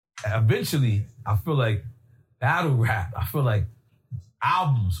eventually, I feel like battle rap, I feel like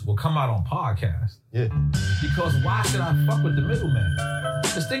albums will come out on podcasts. Yeah. Because why should I fuck with the middleman?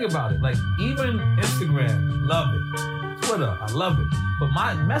 Just think about it. Like, even Instagram, love it. Twitter, I love it. But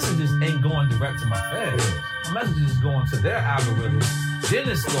my messages ain't going direct to my fans. My messages is going to their algorithm. Then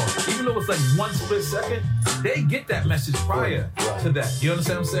it's going. Even though it's like one split second, they get that message prior to that. You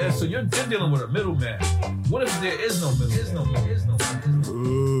understand what I'm saying? So you're dealing with a middleman. What if there is no middleman?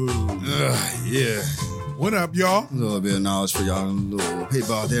 Ooh. Yeah. What up, y'all? A little bit of knowledge for y'all. A little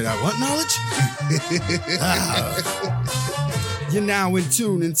people out there that want knowledge. You're now in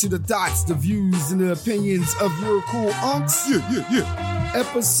tune into the thoughts, the views, and the opinions of your cool unks. Yeah.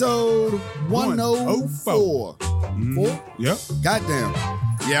 Episode 104. Mm, yep. Goddamn.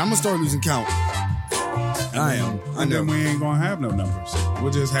 Yeah, I'm gonna start losing count. I am. I And know. then we ain't gonna have no numbers.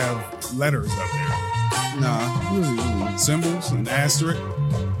 We'll just have letters up there. Nah. Symbols, an asterisk,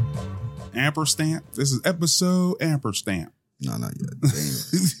 amperstamp. This is episode amperstamp. No, not yet. Damn.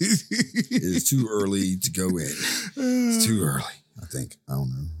 It's too early to go in. It's too early, I think. I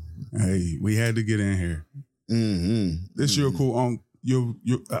don't know. Hey, we had to get in here. Mm-hmm. This your cool on your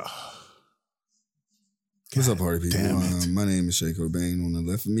What's up, party people? damn it. My name is Shay Cobain on the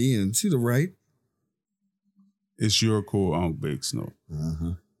left of me, and to the right. It's your cool on Big Snow.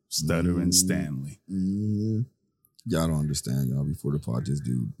 Uh-huh. Stuttering Stanley. Mm-hmm. Y'all don't understand, y'all. Before the pod, just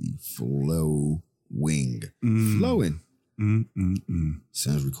do the flowing. Flowing.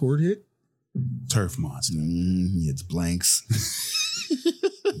 Sounds record hit. Turf Monster. It's blanks.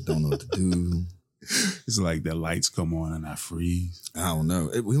 Don't know what to do. It's like the lights come on and I freeze. I don't know.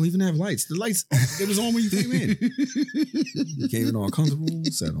 We don't even have lights. The lights, it was on when you came in. You came in all comfortable,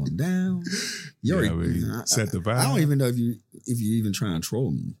 sat on down. You already, set the vibe. I don't even know if you even try and troll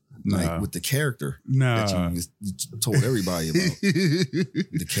me. Like with the character that you told everybody about.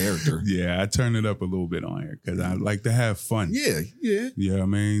 The character. Yeah, I turn it up a little bit on here because I like to have fun. Yeah. Yeah, I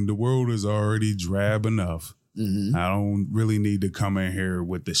mean, the world is already drab enough. Mm-hmm. I don't really need to come in here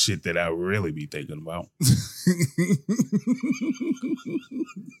with the shit that I really be thinking about.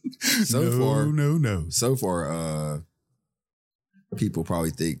 So far, people probably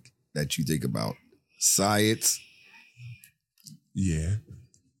think that you think about science. Yeah.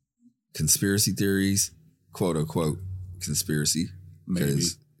 Conspiracy theories, quote unquote conspiracy. Maybe.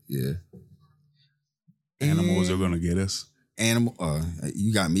 Yeah. Animals are going to get us.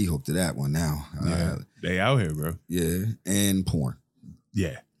 You got me hooked to that one now. Yeah. They out here, bro. Yeah. And porn.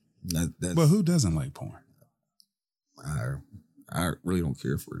 Yeah. That's, but who doesn't like porn? I really don't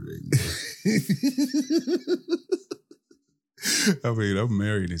care for it anymore. I mean, I'm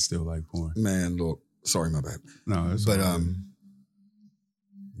married and still like porn. Man, look, sorry, my bad. No, it's but right.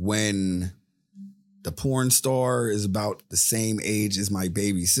 When the porn star is about the same age as my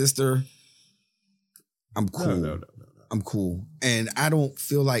baby sister, I'm cool. No. I'm cool. And I don't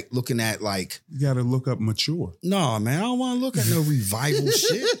feel like looking at like... You got to look up mature. No, man. I don't want to look at no revival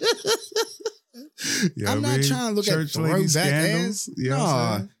shit. I'm not trying to look at throwback ass.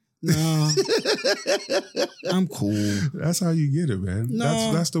 No. I'm cool. That's how you get it, man.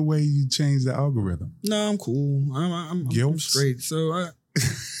 No. That's the way you change the algorithm. No, I'm cool. I'm straight. So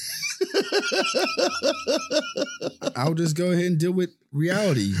I'll just go ahead and deal with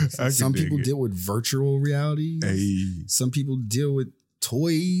reality. Some people deal with virtual reality. Hey. Some people deal with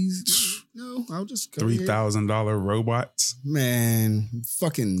toys. No, I'll just go $3,000 robots. Man,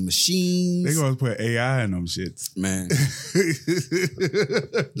 fucking machines. They gonna put AI in them shits. Man.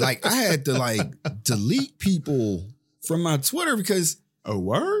 Like I had to delete people from my Twitter because a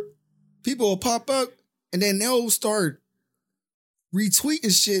word? People will pop up and then they'll start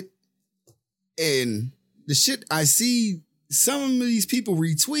retweeting shit. And the shit I see some of these people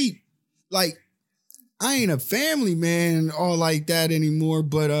retweet, like, I ain't a family man or like that anymore,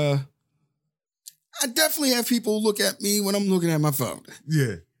 but I definitely have people look at me when I'm looking at my phone.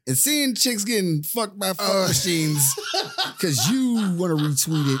 Yeah. And seeing chicks getting fucked by fuck machines because you want to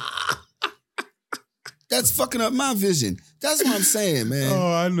retweet it. That's fucking up my vision. That's what I'm saying, man.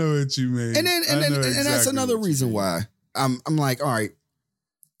 Oh, I know what you mean. And that's another reason why I'm like, all right.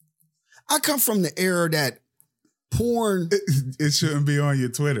 I come from the era that porn. It shouldn't be on your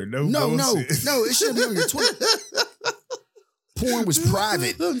Twitter. No, it shouldn't be on your Twitter. Porn was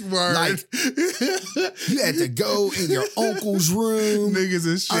private. Like, you had to go in your uncle's room. Niggas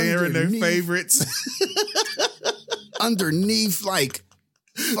is sharing their favorites. Underneath, like,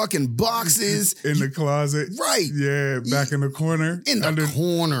 fucking boxes. In the closet. Right. Yeah, back in the corner.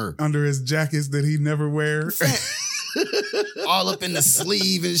 Corner. Under his jackets that he never wears. All up in the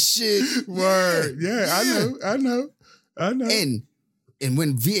sleeve and shit. Word. Yeah, I know. And And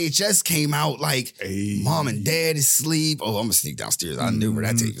when VHS came out, like, mom and dad is asleep. Oh, I'm gonna sneak downstairs. I knew where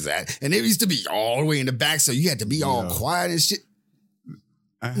that tape was at. And it used to be all the way in the back, so you had to be all quiet and shit.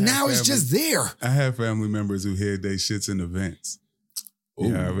 Now it's just there. I have family members who hid their shits in the vents. You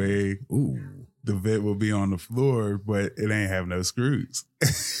know what I mean? Ooh. The vent will be on the floor, but it ain't have no screws.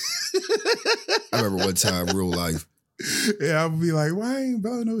 I remember one time, real life. Yeah, I'll be like, why ain't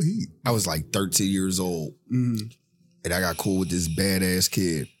blowing no heat? I was like 13 years old. And I got cool with this badass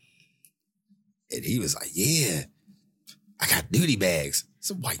kid. And he was like, yeah, I got nudie bags. It's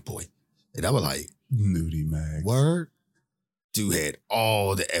a white boy. And I was like, nudie mag. Word? Dude had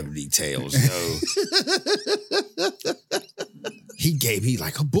all the ebony tails, yo. He gave me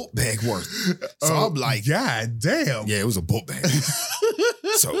like a book bag worth. So I'm like, God damn. Yeah, it was a book bag.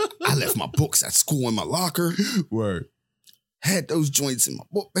 So I left my books at school in my locker. Word. Had those joints in my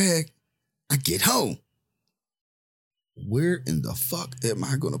book bag. I get home. Where in the fuck am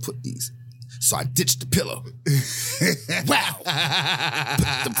I going to put these? So I ditched the pillow. Wow.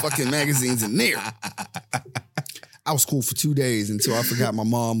 Put the fucking magazines in there. I was cool for 2 days until I forgot my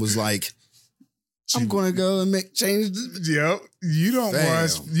mom was like, I'm gonna go and change the Yep. You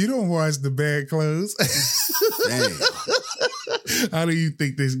don't wash the bad clothes. How do you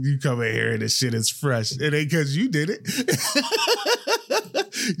think this you come in here and this shit is fresh? It ain't cause you did it.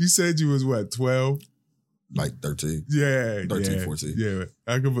 You said you was what, 12? Like 13. Yeah. 13, 14. Yeah.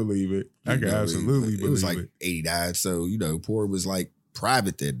 I can believe it. I can absolutely believe it. It was like 89. So, porn was like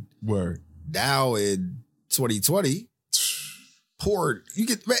private then. Word. Now in 2020, porn, you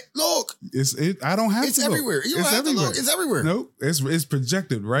get look. I don't have it's to everywhere. Look. You don't have to look. It's everywhere. Nope. It's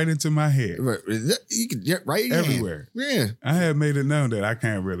projected right into my head. You can get right in everywhere. Yeah. I have made it known that I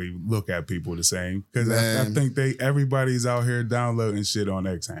can't really look at people the same because I think everybody's out here downloading shit on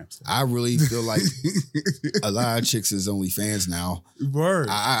X-Hamster. I really feel like a lot of chicks is OnlyFans now. Word.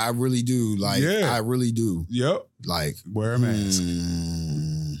 I really do. Like, I really do. Yep. Like, wear a mask.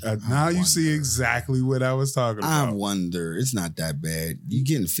 Now you see exactly what I was talking about. I wonder. It's not that bad. You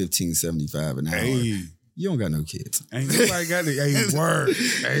getting $15.75 an hour. Hey. You don't got no kids. Ain't nobody got it. Hey, word.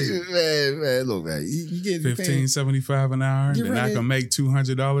 Hey. Man, look, man. You get $15.75 an hour, and I can make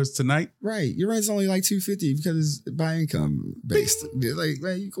 $200 tonight. Right. Your rent's only like $250 because it's by income based. Like,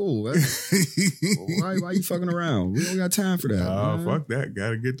 man, you cool. Why you fucking around? We don't got time for that. Oh, fuck that.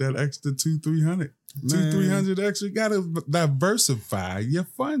 Gotta get that extra $200-300. $200-300 extra. Gotta diversify your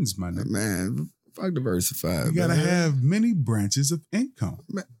funds, my nigga. Man, fuck diversify. You gotta have many branches of income.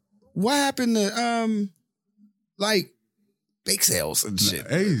 Man, what happened to like bake sales and shit?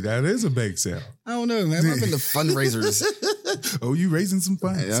 Hey, that is a bake sale. I don't know, man. What happened to fundraisers? Oh, you raising some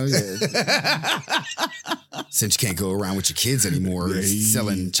funds? Oh, yeah. Since you can't go around with your kids anymore,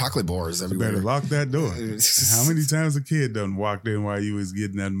 selling chocolate bars everywhere. You better lock that door. How many times a kid done walked in while you was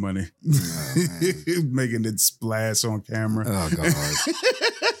getting that money? Oh, making it splash on camera. Oh, God.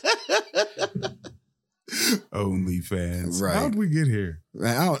 OnlyFans. Right. How'd we get here?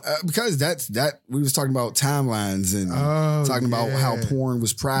 Because we was talking about timelines and talking about how porn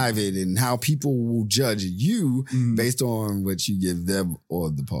was private and how people will judge you based on what you give them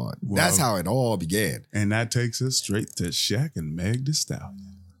on the pod. Well, that's how it all began. And that takes us straight to Shaq and Meg Thee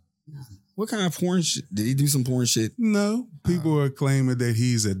Stallion. What kind of porn shit? Did he do some porn shit? No. People are claiming that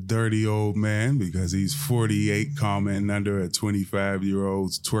he's a dirty old man because he's 48 commenting under a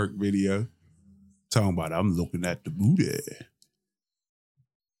 25-year-old's twerk video. Talking about, I'm looking at the booty.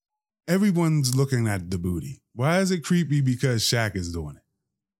 Everyone's looking at the booty. Why is it creepy because Shaq is doing it?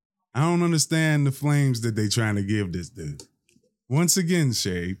 I don't understand the flames that they trying to give this dude. Once again,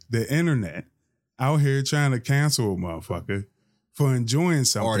 Shay, the internet out here trying to cancel a motherfucker for enjoying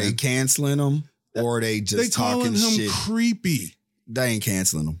something. Are they canceling him? Or are they just talking shit? They calling him creepy. They ain't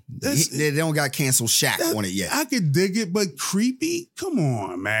canceling him. They don't got canceled Shaq on it yet. I could dig it, but creepy? Come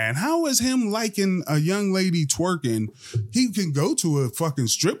on, man. How is him liking a young lady twerking? He can go to a fucking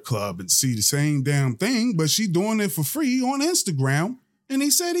strip club and see the same damn thing, but she doing it for free on Instagram, and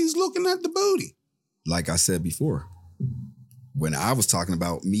he said he's looking at the booty. Like I said before, when I was talking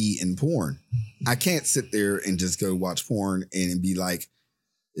about me and porn, I can't sit there and just go watch porn and be like,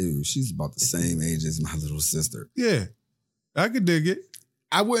 ew, she's about the same age as my little sister. Yeah. I could dig it.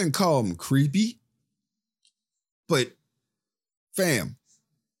 I wouldn't call him creepy, but fam,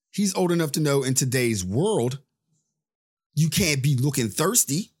 he's old enough to know in today's world, you can't be looking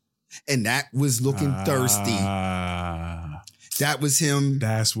thirsty. And that was looking thirsty. That was him.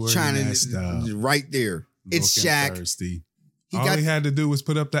 That's where trying he messed up. Right there. It's looking Shaq. Thirsty. All he had to do was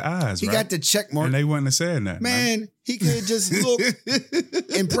put up the eyes, He got the check mark. And they wouldn't have said nothing. Man, he could just look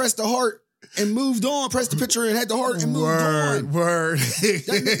and press the heart. and moved on. Pressed the picture and had the heart and moved on. Word.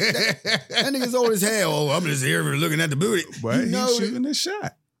 That nigga's old as hell. Oh, I'm just here looking at the booty. But he's shooting a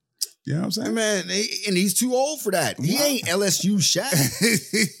shot. You know what I'm saying? Man, and he's too old for that. He ain't LSU Shaq.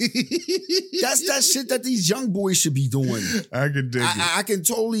 That's that shit that these young boys should be doing. I can dig it. I can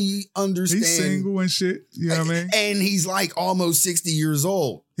totally understand. He's single and shit. You know what I mean? And he's like almost 60 years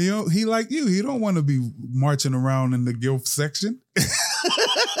old. He like you. He don't want to be marching around in the guilt section.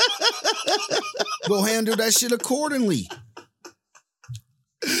 We'll handle that shit accordingly.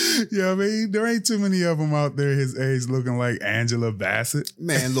 You know what I mean? There ain't too many of them out there his age looking like Angela Bassett.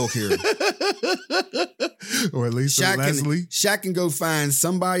 Man, look here. Or at least Leslie. Shaq can go find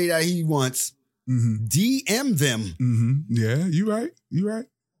somebody that he wants, DM them. Mm-hmm. Yeah, you right.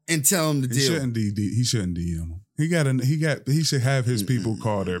 And tell them the He deal. He shouldn't DM them. He should have his people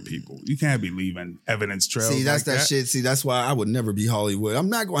call their people. You can't be leaving evidence trails. See, that's like that shit. See, that's why I would never be Hollywood. I'm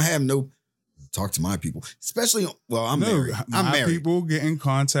not going to have no talk to my people, especially. Well, I'm married. I'm my married. people get in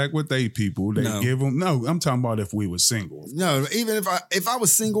contact with their people. They give them. No, I'm talking about if we were single. No, even if I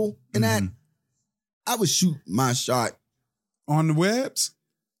was single and that, I would shoot my shot on the webs.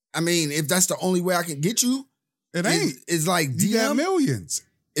 I mean, if that's the only way I can get you, it ain't. It's like DM. You got millions.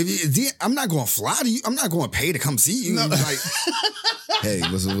 I'm not going to fly to you. I'm not going to pay to come see you. No. Like, hey,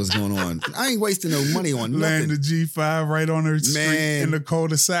 what's going on? I ain't wasting no money on nothing. Land the G5 right on her street in the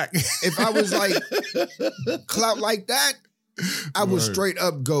cul-de-sac. If I was like clout like that, I would straight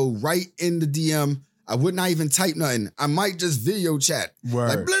up go right in the DM. I would not even type nothing. I might just video chat. Word.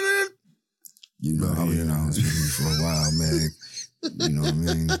 Like, blah, blah, blah. You know, I was with you for a while, man. You know what I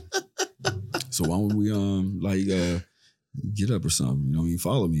mean? So why don't we get up or something? You know, you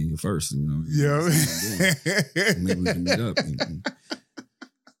follow me first. You know, maybe we can meet up.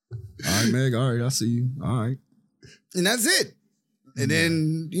 All right, Meg. All right, I'll see you. All right, and that's it. And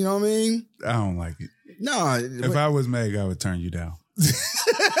then you know what I mean? I don't like it. No, if I was Meg, I would turn you down.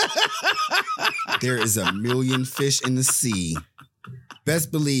 There is a million fish in the sea.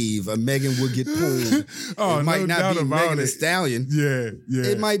 Best believe a Megan would get pulled. It might not be Megan Thee Stallion. Yeah.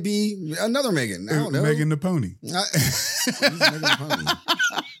 It might be another Megan. I don't know. Megan the Pony. Megan the Pony.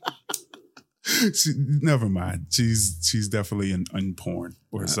 Never mind. She's definitely in porn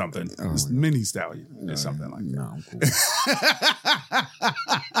or something. Mini Stallion or something like that. No,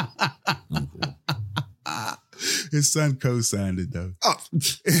 I'm cool. His son co-signed it though. Oh.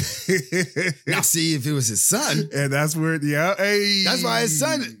 Now see if it was his son. And that's where that's why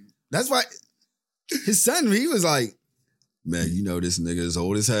his son, he was like, man, you know this nigga is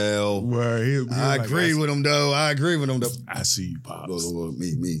old as hell. Well, I agree with him though. I see you, Pops. Look,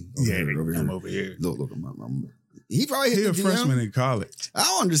 me. I'm over here. Look, he probably hit a freshman in college. I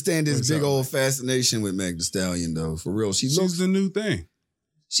don't understand this big old fascination with Meg Thee Stallion though. For real. She's the new thing.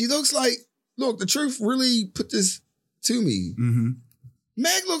 She looks like, look, the truth really put this to me. Mm-hmm.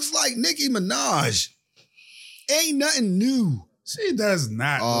 Meg looks like Nicki Minaj. Ain't nothing new. She does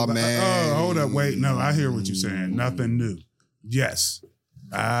not. Oh, man. Oh, hold up. Wait. No, I hear what you're saying. Nothing new. Yes.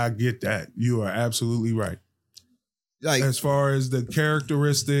 I get that. You are absolutely right. Like, as far as the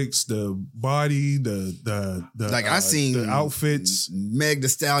characteristics, the body, the like I seen the outfits, Meg Thee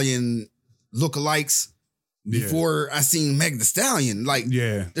Stallion lookalikes before I seen Meg Thee Stallion. Like,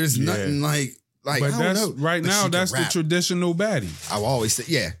 there's nothing like. But I don't know. Right now, that's the traditional baddie. I will always say,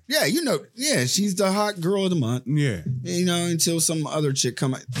 she's the hot girl of the month. Yeah. You know, until some other chick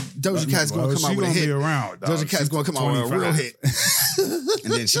come out. Doja Cat's going to come out with a hit. Around, Doja Cat's going to come out with a real hit.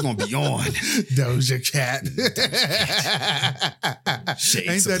 And then she's going to be on. Doja Cat.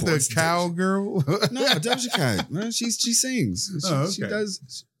 Ain't that the cowgirl? No, Doja Cat. Man, she sings. She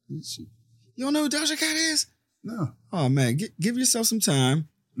does. You don't know who Doja Cat is? No. Oh, man. Give yourself some time.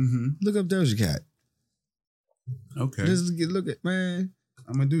 Mm-hmm. Look up Doja Cat. Okay. Just look at, man.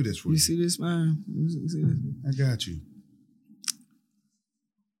 I'm gonna do this for you. You see this, man? You see this? I got you.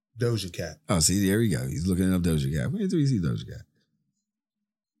 Doja Cat. Oh, see, there you go. He's looking up Doja Cat. Where do you see Doja Cat?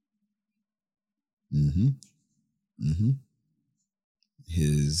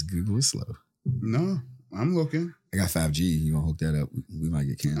 His Google is slow. No, I'm looking. I got 5G. You gonna hook that up? We might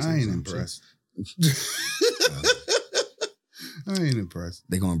get canceled. I ain't impressed. I ain't impressed.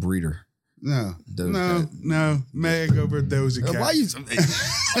 They gonna breed her. No. Meg over Doja Cat. Why you throw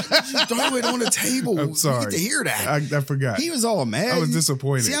it on the table? I'm sorry. You get to hear that. I forgot. He was all mad. I was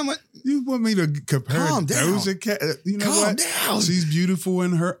disappointed. See how much? You want me to compare Doja Cat? You know what? Calm down. She's beautiful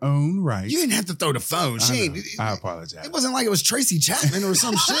in her own right. You didn't have to throw the phone. I apologize. It wasn't like it was Tracy Chapman or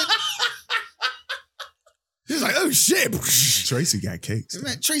some shit. He was like, oh shit. Tracy got cakes.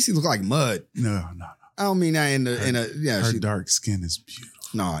 Man, Tracy looked like mud. No. I don't mean that in a her dark skin is beautiful.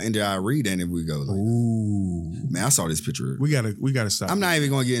 Nah, and I read and we go. Like, Ooh. man, I saw this picture. We gotta stop. I'm not even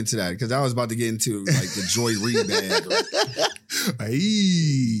going to get into that because I was about to get into like the Joy Reid bag.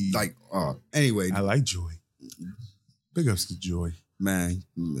 Hey. Like, anyway. I like Joy. Big ups to Joy. Man,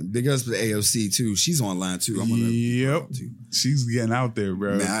 big ups to the AOC too. She's online too. I'm gonna Yep. She's getting out there,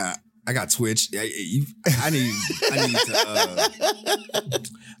 bro. Man, I got Twitch. I need to.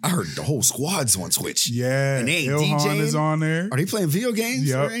 I heard the whole squad's on Twitch. Yeah. And they ain't Ilhan DJing? is on there. Are they playing video games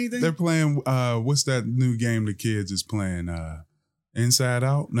Yep. or anything? They're playing what's that new game the kids is playing? Inside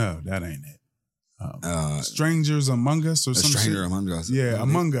Out? No, that ain't it. Strangers Among Us or A something. Stranger Among Us. Yeah,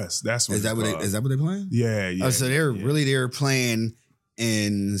 Among Us. That's what Is that what they're playing? Yeah, yeah. Oh, so they're yeah. really playing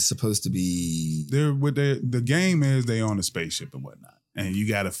and supposed to be. They're with the game is they on a spaceship and whatnot. And you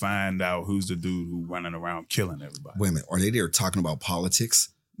got to find out who's the dude who running around killing everybody. Wait a minute, are they there talking about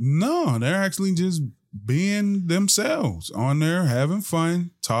politics? No, they're actually just being themselves on there, having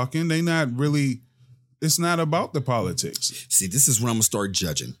fun, talking. They not really. It's not about the politics. See, this is when I'm gonna start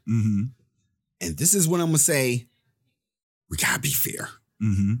judging, Mm-hmm. and this is when I'm gonna say we gotta be fair.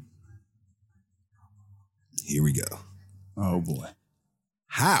 Mm-hmm. Here we go. Oh boy.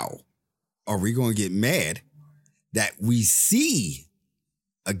 How are we gonna get mad that we see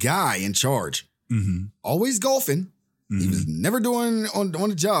a guy in charge, Mm-hmm. always golfing? He was never doing on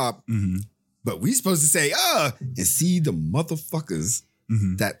the job, Mm-hmm. but we supposed to say, and see the motherfuckers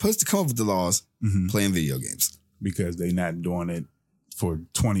Mm-hmm. that supposed to come up with the laws Mm-hmm. playing video games. Because they not doing it for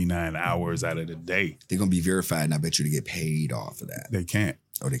 29 hours out of the day. They're gonna be verified, and I bet you to get paid off of that. They can't.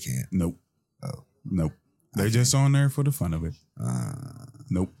 Oh, they can't. Nope. Oh. Nope. They just on there for the fun of it.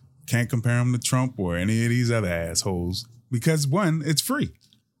 Nope. Can't compare them to Trump or any of these other assholes. Because one, it's free.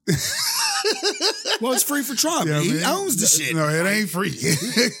 Well, it's free for Trump. You know what I He mean? owns the shit. No, it ain't free.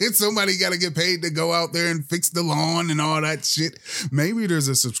 Somebody got to get paid to go out there and fix the lawn and all that shit. Maybe there's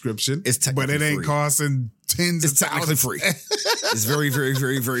a subscription, It's but it technically ain't free. costing tens It's of technically thousands. free. It's very, very,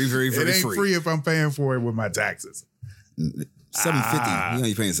 very, very, very, It very ain't free. free if I'm paying for it with my taxes. $750. You know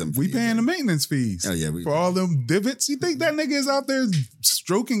you're paying $750. We paying the maintenance fees. Oh, yeah, for all them divots. You think that nigga is out there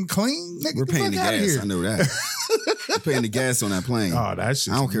stroking clean? Nigga, We're get paying the fuck outta gas. here. I know that. We're paying the gas on that plane. Oh, that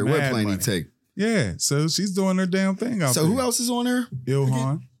shit. I don't care what plane you take. Yeah, so she's doing her damn thing out So there. who else is on there?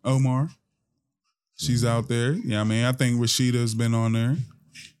 Ilhan, Omar. She's out there. Yeah, I mean, I think Rashida's been on there.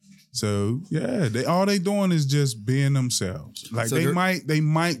 So yeah, all they doing is just being themselves. Like So they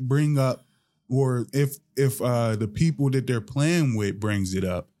might bring up, or if the people that they're playing with brings it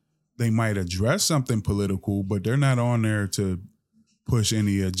up, they might address something political, but they're not on there to push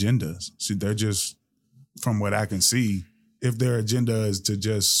any agendas. So they're just, from what I can see, if their agenda is to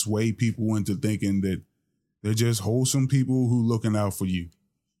just sway people into thinking that they're just wholesome people who looking out for you.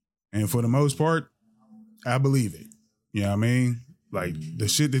 And for the most part, I believe it. You know what I mean? Like, the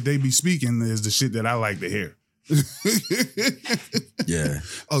shit that they be speaking is the shit that I like to hear. Yeah.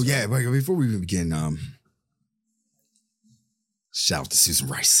 Oh, yeah. But before we begin, shout out to Susan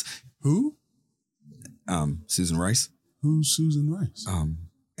Rice. Who? Susan Rice. Who's Susan Rice?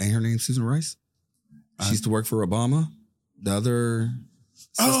 Ain't her name Susan Rice? She used to work for Obama. The other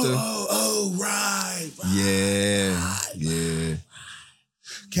sister. Oh, right. Yeah.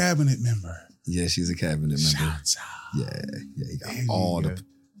 Cabinet member. Yeah, she's a cabinet member. Shouts out. Yeah, you got There you all go. the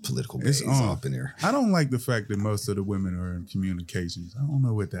political It's bays on. up in there. I don't like the fact that most of the women are in communications. I don't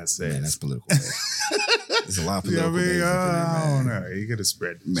know what that says. Man, that's political. Bays. There's a lot of You know political what I mean? bays up in there, I don't man. know. You could have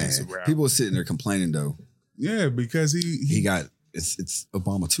spread the juice Man, around. people are sitting there complaining though. Yeah, because He got it's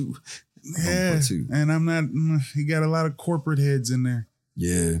Obama too. yeah, Obama too. and I'm not. He got a lot of corporate heads in there.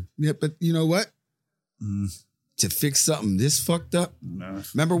 Yeah, but you know what? To fix something this fucked up. No.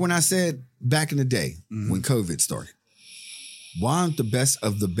 Remember when I said back in the day when COVID started, why aren't the best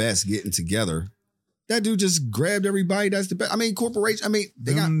of the best getting together? That dude just grabbed everybody. That's the best. I mean, corporation. I mean,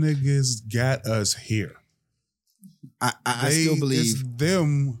 they got. Them niggas got us here. I still believe it's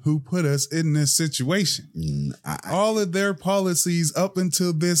them who put us in this situation. All of their policies up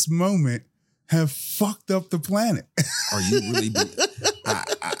until this moment have fucked up the planet. Are you really?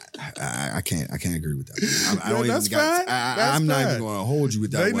 I can't agree with that. I don't that's even got. fine. That's I'm not fine. even going to hold you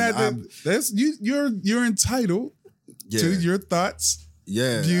with that They one. not that's you're entitled to your thoughts,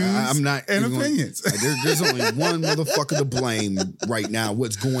 yeah. views, I'm not and even gonna- opinions. there's only one motherfucker to blame right now.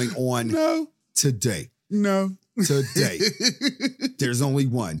 What's going on No, today? no, Today, there's only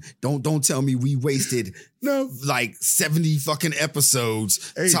one. Don't tell me we wasted no. like 70 fucking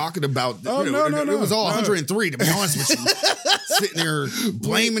episodes Hey. talking about. Oh, no, It was all no. 103 to be honest with you. Sitting there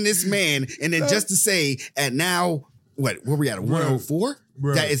blaming this man, and then just to say, and now What? Where we at? A 104?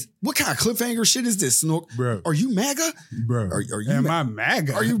 Bro. That is what kind of cliffhanger shit is this, Snook? Bro. Are you MAGA? Bro, Are you am I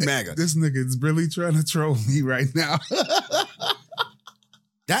MAGA? Are you MAGA? This nigga is really trying to troll me right now.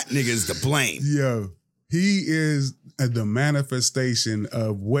 That nigga is to blame. Yo, he is the manifestation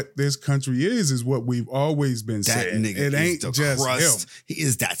of what this country is what we've always been That saying. nigga It is ain't the just crust. him. He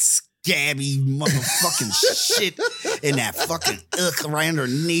is that scabby motherfucking shit and that fucking right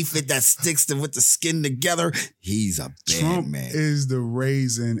underneath it that sticks with the skin together. He's a bad Trump man. is the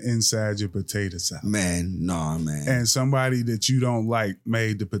raisin inside your potato salad. Man, nah, man. And somebody that you don't like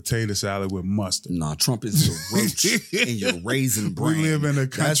made the potato salad with mustard. Nah, Trump is the roach in your raisin bran. We live in a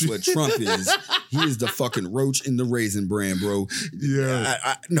That's country. what Trump is. He is the fucking roach in the raisin bran, bro.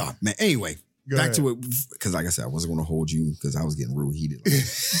 Yeah. No, man. Anyway, Go back ahead. to it. Because like I said, I wasn't going to hold you because I was getting real heated.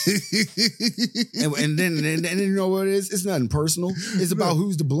 and then you know what it is? It's nothing personal. It's about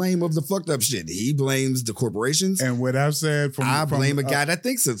who's to blame of the fucked up shit. He blames the corporations. And what I've said I blame a guy that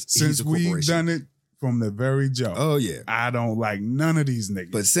thinks he's since a we've corporation. done it from the very jump. Oh, yeah. I don't like none of these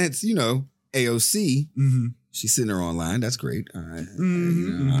niggas. But since, AOC, mm-hmm. she's sitting there online. That's great. All right.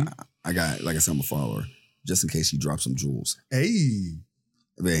 Mm-hmm. I got, like I said, I'm a follower just in case she drops some jewels. Hey,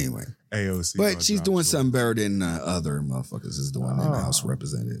 But anyway. AOC. But she's doing something better than other motherfuckers is doing in the House of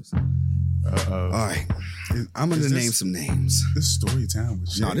Representatives. Uh-oh. All right. I'm going to name some names. This story time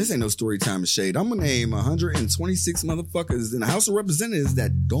was shit. No, this ain't no story time of shade. I'm going to name 126 motherfuckers in the House of Representatives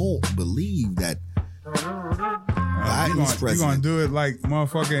that don't believe that Biden's You president. gonna do it like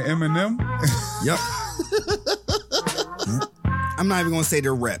motherfucking Eminem? Yep. I'm not even going to say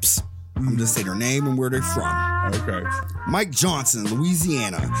their reps. I'm just say their name and where they're from. Okay. Mike Johnson,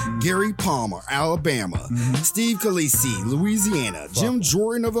 Louisiana. Gary Palmer, Alabama. Steve Scalise, Louisiana. Jim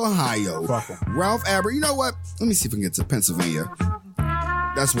Jordan of Ohio. Fuck 'em. Ralph Aber. You know what? Let me see if we can get to Pennsylvania.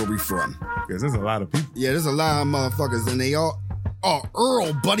 That's where we from. Because there's a lot of people. Yeah, there's a lot of motherfuckers, and they all. Oh,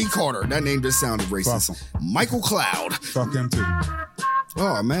 Earl Buddy Carter. That name just sounded racist. Fuck Michael Cloud. Fuck him too.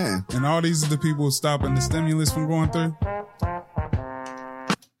 Oh, man. And all these are the people stopping the stimulus from going through?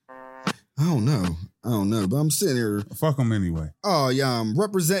 I don't know, but I'm sitting here. Fuck them anyway. Oh, yeah.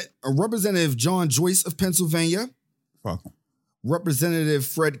 Representative John Joyce of Pennsylvania. Fuck them. Representative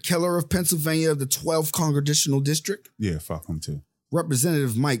Fred Keller of Pennsylvania of the 12th Congressional District. Yeah, fuck them too.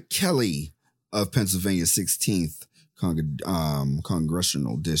 Representative Mike Kelly of Pennsylvania 16th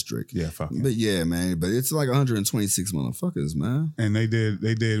Congressional District. Yeah, fuck him. But yeah, man, but it's like 126 motherfuckers, man. And they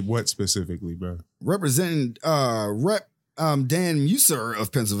did what specifically, bro? Representing Dan Musser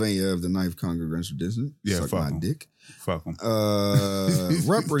of Pennsylvania of the 9th Congressional District. Yeah, Suck fuck my him. dick. Fuck them.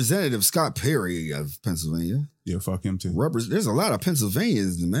 Representative Scott Perry of Pennsylvania. Yeah, fuck him too. There's a lot of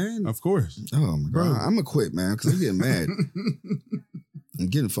Pennsylvanians, man. Of course. Oh my Bro. God. I'm gonna quit, man, because I'm getting mad. I'm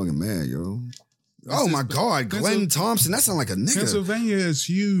getting fucking mad, yo. Oh my God, Glenn Thompson. That sounds like a nigga. Pennsylvania is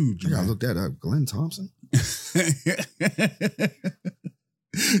huge. I gotta man. look that up. Glenn Thompson?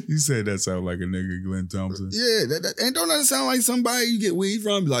 You said that sound like a nigga, Glenn Thompson. Yeah, and don't that sound like somebody you get weed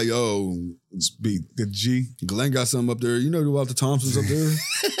from? Be like, yo, Speak the G, Glenn got something up there. You know about the Thompsons up there?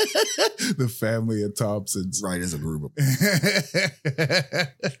 the family of Thompsons. Right, as a group of.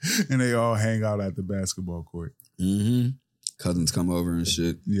 And they all hang out at the basketball court. Mm-hmm. Cousins come over and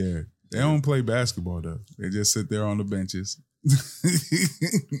shit. Yeah. They don't play basketball though. They just sit there on the benches.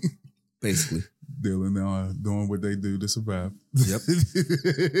 Basically. Doing what they do to survive. Yep.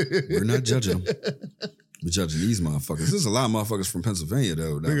 We're not judging them. We're judging these motherfuckers. There's a lot of motherfuckers from Pennsylvania,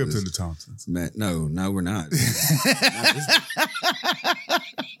 though. Big up to the Thompsons. Man, no, we're not.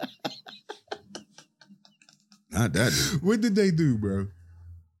 Not that dude. What did they do, bro?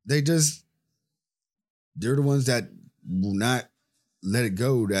 They're the ones that will not let it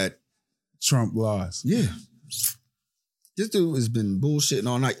go that, Trump lost. yeah. This dude has been bullshitting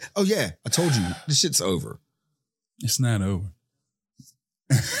all night. Oh, yeah. I told you. This shit's over. It's not over.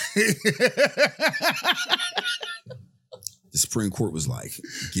 The Supreme Court was like,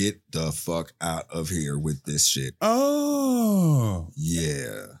 get the fuck out of here with this shit. Oh,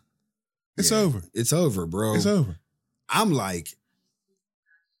 Yeah. it's Yeah. over. It's over, bro. It's over. I'm like,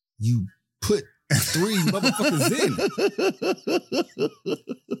 you put 3 motherfuckers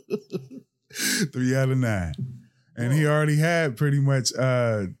in. 3 out of 9. And he already had pretty much,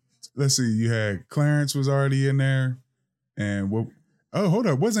 let's see, you had Clarence was already in there. And what? Oh, hold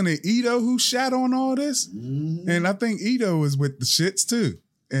up. Wasn't it Ito who shot on all this? Mm-hmm. And I think Ito was with the shits too.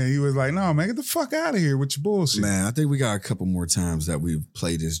 And he was like, no, man, get the fuck out of here with your bullshit. Man, I think we got a couple more times that we've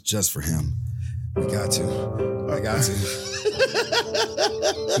played this just for him. We got to. I got to.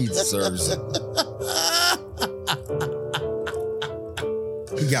 He deserves it.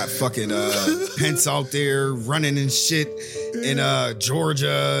 He got fucking Pence out there running and shit in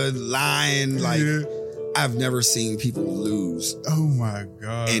Georgia, lying. Like, Yeah. I've never seen people lose Oh my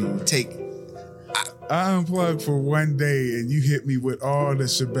God. and take. I unplugged for one day and you hit me with all the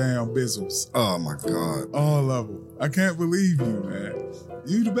shabam bizzles. Oh my God. All of them. I can't believe you, man.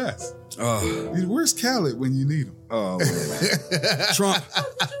 You the best. Where's Khaled when you need him? Oh man. Trump.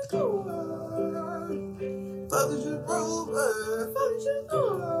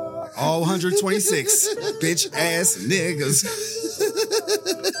 All 126 bitch ass niggas.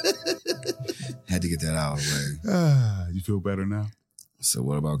 Had to get that out of the way. You feel better now? So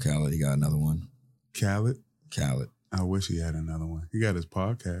what about Khaled? He got another one. Khaled? Khaled. I wish he had another one. He got his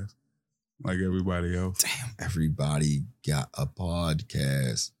podcast like everybody else. Damn, everybody got a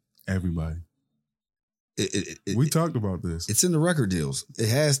podcast. Everybody. We talked about this. It's in the record deals. It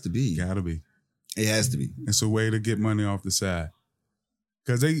has to be. Gotta be. It has to be. It's a way to get money off the side.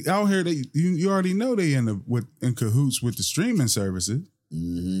 Because they out here, you already know they in cahoots with the streaming services.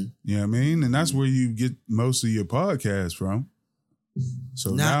 Mm-hmm. You know what I mean? And that's where you get most of your podcasts from.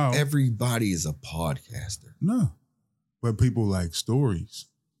 So Not now everybody is a podcaster. no. But people like stories.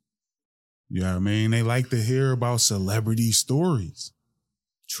 You know what I mean? They like to hear about celebrity stories.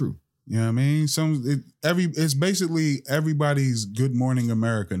 True. You know what I mean? It's basically everybody's Good Morning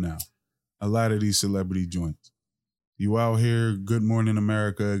America now. A lot of these celebrity joints. You out here, Good Morning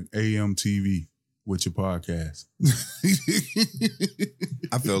America, AM TV with your podcast.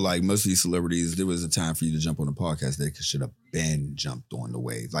 I feel like most of these celebrities, there was a time for you to jump on a podcast that should have been jumped on the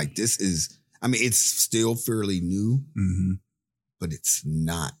wave. Like this is, I mean, it's still fairly new, Mm-hmm. but it's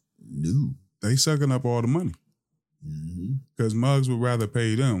not new. They sucking up all the money. Mm-hmm. Because Muggs would rather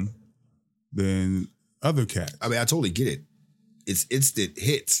pay them than other cats. I mean, I totally get it. It's instant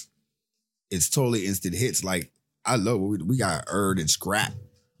hits. It's totally instant hits. Like, I love we got Erd and Scrap.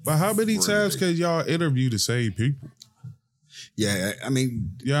 But how many times can y'all interview the same people? Yeah, I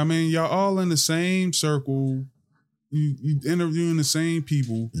mean, Yeah, I mean, y'all all in the same circle. You interviewing the same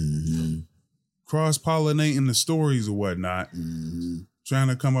people, mm-hmm, cross-pollinating the stories or whatnot, mm-hmm. trying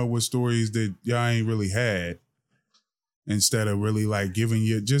to come up with stories that y'all ain't really had instead of really like giving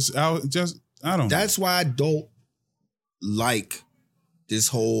you I don't know. That's why I don't like this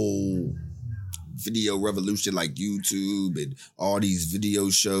whole video revolution like YouTube and all these video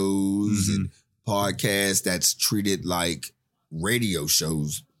shows and podcasts that's treated like radio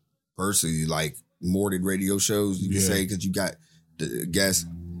shows, personally, like more than radio shows, you can say, because you got the guests.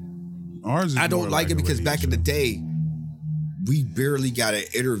 Ours is I don't more like it a because radio back in the show. day, we barely got an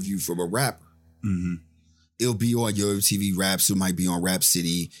interview from a rapper. Mhm. It'll be on Yo MTV Raps, it might be on Rap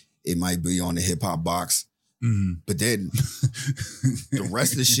City, it might be on the Hip Hop Box. Mhm. But then the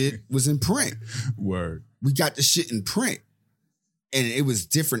rest of the shit was in print. Word. We got the shit in print. And it was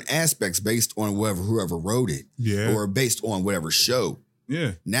different aspects based on whoever wrote it. Yeah. Or based on whatever show.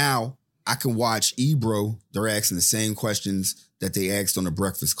 Yeah. Now I can watch Ebro. They're asking the same questions that they asked on the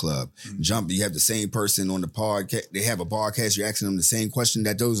Breakfast Club. Jump, you have the same person on the podcast. They have a podcast. You're asking them the same question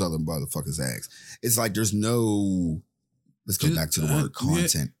that those other motherfuckers ask. It's like there's no. Let's go back to the word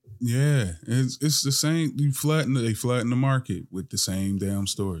content. Yeah. It's the same. They flooding the market with the same damn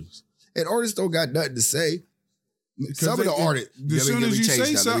stories. And artists don't got nothing to say. Some of the artists. As soon as you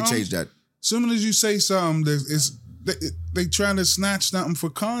say Let me change that. Soon as you say something, they trying to snatch something for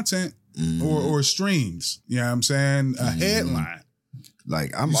content or streams. You know what I'm saying? A headline.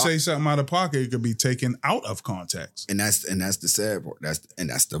 Like You say something out of pocket, it could be taken out of context. And that's the sad part. That's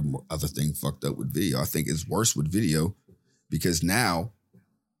the other thing fucked up with video. I think it's worse with video because now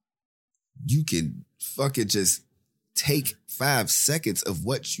you can fucking just take 5 seconds of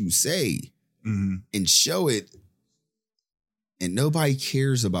what you say and show it, and nobody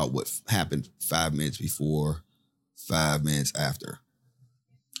cares about what happened 5 minutes before, 5 minutes after.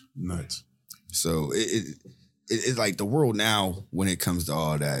 Nuts. So it's like the world now when it comes to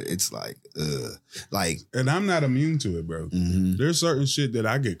all that, it's like, And I'm not immune to it, bro. There's certain shit that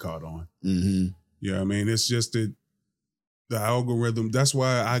I get caught on. Mm-hmm. You know what I mean? It's just that the algorithm, that's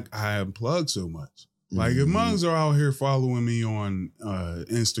why I unplug so much. Like if mugs are out here following me on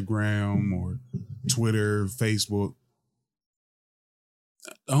Instagram or Twitter, Facebook,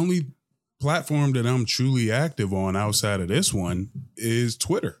 the only platform that I'm truly active on outside of this one is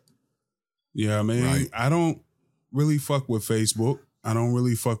Twitter. You know what I mean? Right. I don't really fuck with Facebook. I don't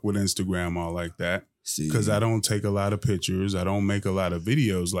really fuck with Instagram all like that. Because I don't take a lot of pictures. I don't make a lot of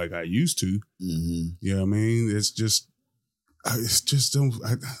videos like I used to. Mm-hmm. You know what I mean? It's just I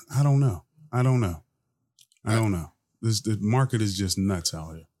don't know. I don't know. The market is just nuts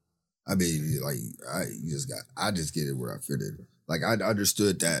out here. I mean, like I just get it where I fit it. Like I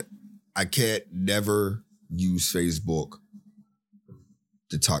understood that I can't never use Facebook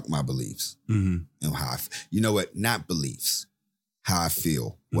to talk my beliefs and how you know what? Not beliefs, how I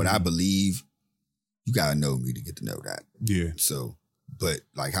feel. What I believe, you gotta know me to get to know that. Yeah. So, but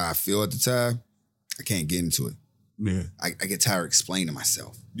like how I feel at the time, I can't get into it. Yeah. I get tired of explaining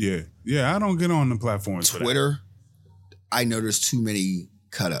myself. Yeah. Yeah. I don't get on the platforms. Twitter, I know there's too many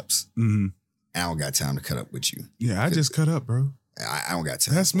cut ups. Mm-hmm. I don't got time to cut up with you. Yeah, I just cut up, bro. I don't got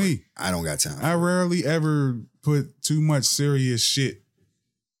time. That's me. I don't got time. I rarely ever put too much serious shit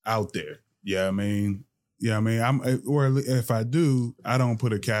out there. Yeah, I mean, or if I do, I don't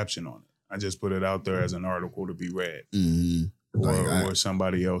put a caption on it. I just put it out there as an article to be read, or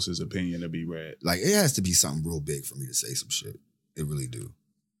somebody else's opinion to be read. Like it has to be something real big for me to say some shit. It really do.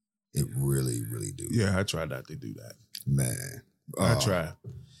 It really, really do. Yeah, I try not to do that. Man, I try.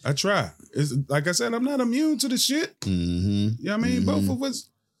 It's like I said, I'm not immune to the shit. Mm-hmm. You know what I mean? Both of us,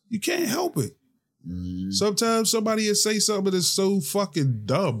 you can't help it. Mm-hmm. Sometimes somebody will say something that's so fucking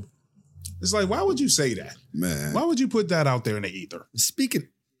dumb. It's like, why would you say that? Man. Why would you put that out there in the ether?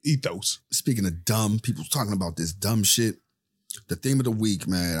 Ethos. Speaking of dumb, people talking about this dumb shit. The theme of the week,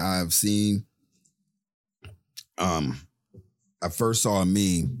 man, I've seen, I first saw a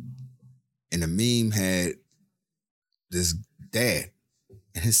meme, and the meme had this dad,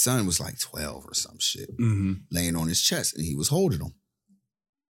 and his son was like 12 or some shit, laying on his chest, and he was holding him.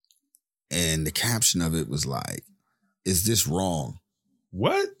 And the caption of it was like, "Is this wrong?"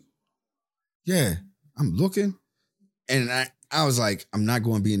 What? Yeah, I'm looking, and I was like, I'm not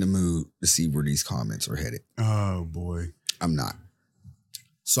going to be in the mood to see where these comments are headed. Oh, boy. I'm not.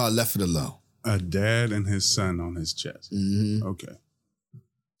 So I left it alone. A dad and his son on his chest. Mm-hmm. Okay.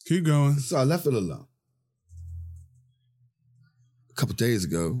 Keep going. So I left it alone. A couple days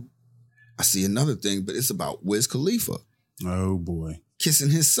ago, I see another thing, but it's about Wiz Khalifa Oh, boy. kissing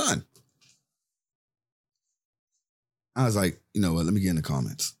his son. I was like, you know what? Let me get in the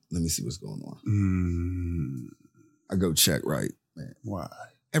comments. Let me see what's going on. I go check, right? Man. Why?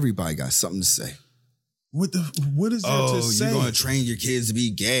 Everybody got something to say. What is there to say? You're going to train your kids to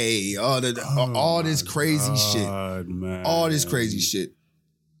be gay. All this crazy shit. Man. All this crazy shit.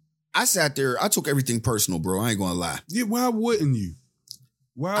 I sat there. I took everything personal, bro. I ain't going to lie. Yeah, why wouldn't you?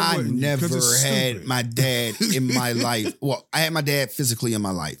 I never had my dad in my life. Well, I had my dad physically in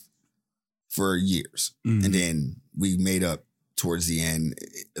my life for years. Mm-hmm. And then we made up towards the end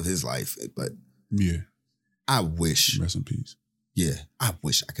of his life. But yeah, I wish. Rest in peace. Yeah, I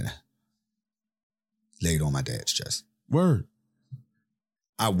wish I could have laid on my dad's chest. Word.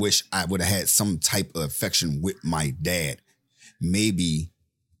 I wish I would have had some type of affection with my dad. Maybe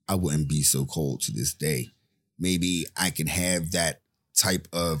I wouldn't be so cold to this day. Maybe I can have that type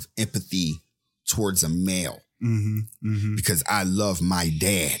of empathy towards a male because I love my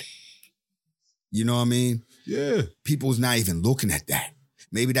dad. You know what I mean? Yeah. People's not even looking at that.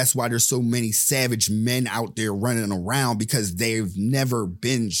 Maybe that's why there's so many savage men out there running around, because they've never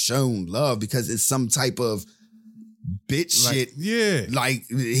been shown love, because it's some type of bitch shit. Yeah. Like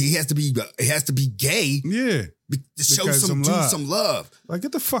he has to be gay. Yeah. To show some dude some love. Like,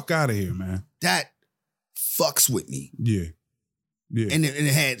 get the fuck out of here, man. That fucks with me. Yeah. Yeah. And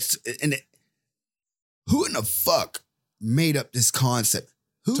who in the fuck made up this concept?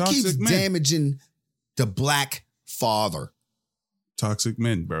 Who Toxic keeps men. damaging the black father? Toxic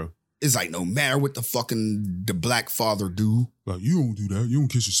men, bro. It's like no matter what the black father do. Like, you don't do that. You don't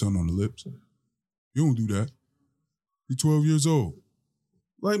kiss your son on the lips. You don't do that. You're 12 years old.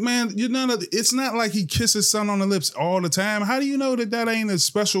 Like, man, it's not like he kisses his son on the lips all the time. How do you know that ain't a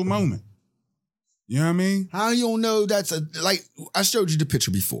special moment? You know what I mean? How you don't know that's like, I showed you the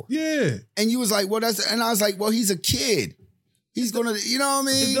picture before. Yeah. And you was like, well, and I was like, well, he's a kid. He's gonna, you know what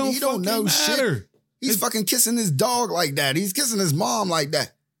I mean? He don't know matter. Shit. He's fucking kissing his dog like that. He's kissing his mom like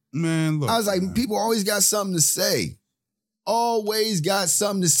that. Man, look. I was like, man. People always got something to say. Always got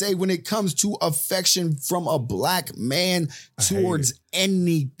something to say when it comes to affection from a black man towards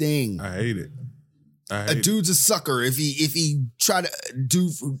anything. I hate it. A dude's a sucker if he try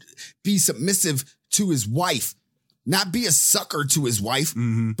to be submissive to his wife. Not be a sucker to his wife,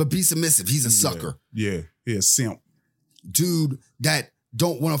 but be submissive. He's a sucker. Yeah. He a simp. Dude that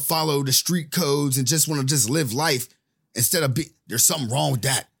don't want to follow the street codes and just want to just live life instead of there's something wrong with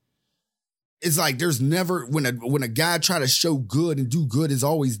that. It's like there's never, when a guy try to show good and do good, is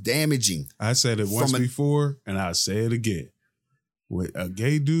always damaging. I said it once before, and I'll say it again. A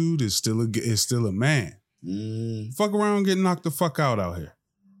gay dude is still a man. Fuck around and get knocked the fuck out here.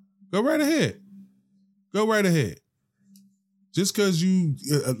 Go right ahead. Go right ahead. Just because you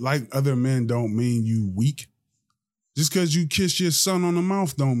like other men don't mean you weak. Just because you kiss your son on the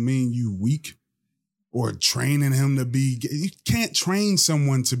mouth don't mean you weak or training him to be gay. You can't train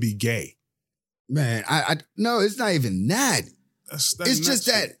someone to be gay. Man, I no, it's not even that. That's It's just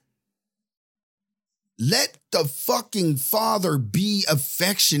that let the fucking father be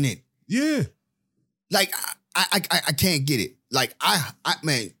affectionate. Yeah. Like, I can't get it. Like,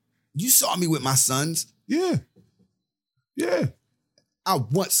 man, you saw me with my sons. Yeah. Yeah. I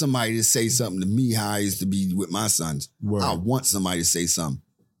want somebody to say something to me how I used to be with my sons. Word. I want somebody to say something.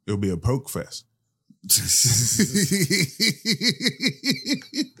 It'll be a poke fest.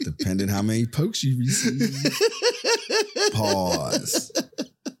 Depending how many pokes you receive. Pause.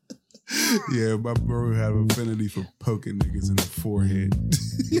 Yeah, my bro had an affinity for poking niggas in the forehead.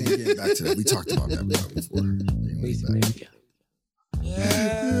 Getting back to that. We talked about that before.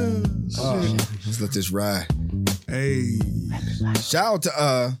 Let's let this ride. Hey. Shout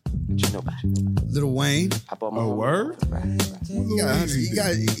out to Lil Wayne. Oh, word?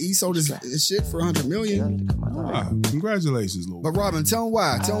 He sold his shit for $100 million. Congratulations, Lord. But Robin, tell him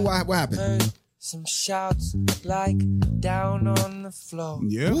why. Tell him what happened. Some shouts like down on the floor.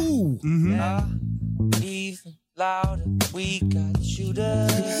 Yeah. Ooh. Mm-hmm. Even louder, we got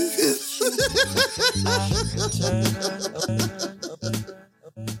shooters.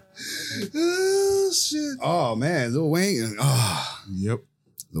 Oh shit. Oh man, Lil Wayne. Yep.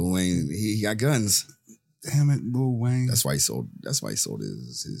 Lil Wayne, he got guns. Damn it, Lil Wayne. That's why he sold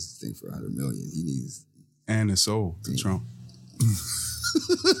his thing for $100 million. He needs And his soul to Trump.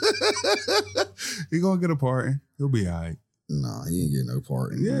 He gonna get a pardon. He'll be all right. Nah, he ain't getting no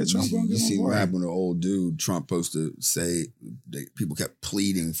part. Yeah, Trump gonna get You see no what pardon. happened to old dude? Trump supposed to say people kept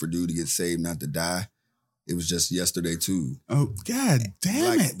pleading for dude to get saved, not to die. It was just yesterday too. Oh, God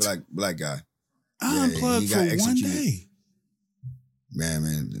damn it. Black guy. I Yeah, unplugged he for got one executed. day.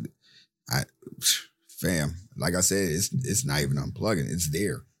 Man, fam, like I said, it's not even unplugging. It's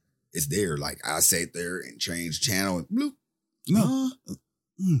there. It's there. Like I sat there and changed channel and bloop. No. Huh?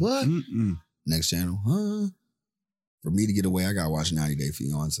 What? Mm-mm. Next channel. Huh? For me to get away, I gotta watch 90 Day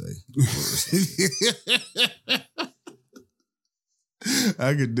Fiance.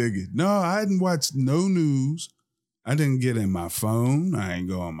 I could dig it. No, I didn't watch no news. I didn't get in my phone. I ain't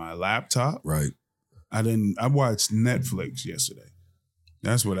go on my laptop. Right. I watched Netflix yesterday.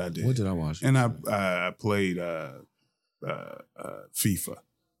 That's what I did. What did I watch? And I played FIFA.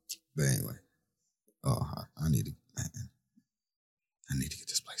 But anyway, I need to get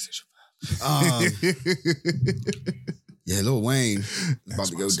this PlayStation 5. Yeah, Lil Wayne is about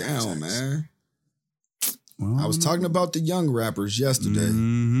to go down, man. Well, I was talking about the young rappers yesterday.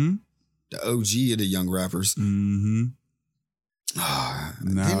 Mm-hmm. The OG of the young rappers. Mm-hmm.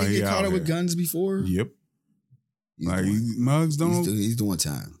 Didn't he get caught up with guns before? Yep. He's Like doing- mugs don't. he's doing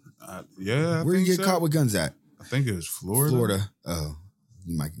time. Yeah. Where you get caught with guns at? I think it was Florida. Florida. Oh,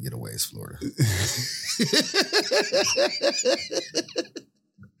 you might can get away. It's Florida.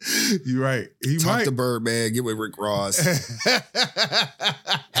 You're right. He Talk might. to Birdman. Get with Rick Ross.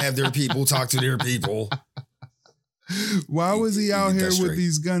 Have their people talk to their people. Why was he out get here that with straight.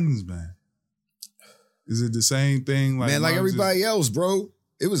 these guns, man? Is it the same thing? Like Man, like mugs everybody else, bro.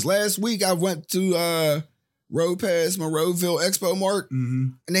 It was last week I went to Road Past Monroeville Expo Mart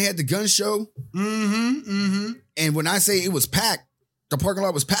and they had the gun show. And when I say it was packed, the parking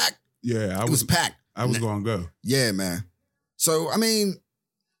lot was packed. Yeah, It was packed. I was going to go. Yeah, man. So, I mean,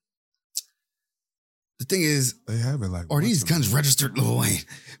 the thing is, They have it like. are these once a guns month. registered, Lil Wayne?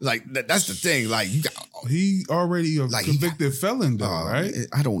 Like, that's the thing. Like, you got... He already a Like, he convicted felon, though, right?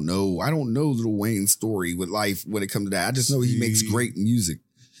 I don't know. I don't know Lil Wayne's story with life when it comes to that. I just know he makes See, great music.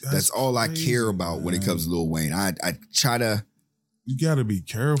 That's all I crazy, care about when it man. comes to Lil Wayne. I try to You got to be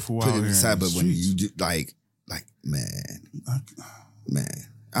careful put out it here. aside, in the but when streets. you do, like, man,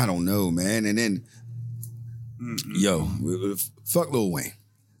 I don't know, man. And then, yo, fuck Lil Wayne.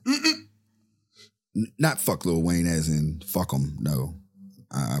 Not fuck Lil Wayne as in fuck him. No,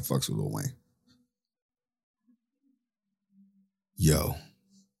 I fucks with Lil Wayne. Yo,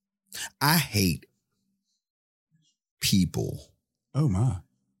 I hate people Oh my!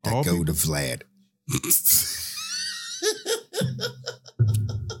 that All go people? to Vlad.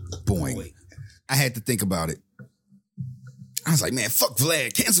 Boing. I had to think about it. I was like, man, fuck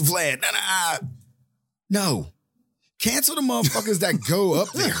Vlad. Cancel Vlad. Nah. No. Cancel the motherfuckers that go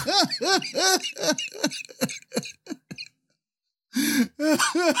up there.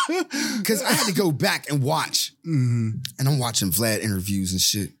 Because I had to go back and watch. And I'm watching Vlad interviews and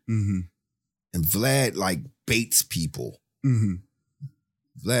shit. And Vlad, like, baits people.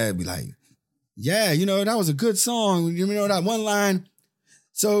 Vlad be like, yeah, you know, that was a good song. You know, that one line.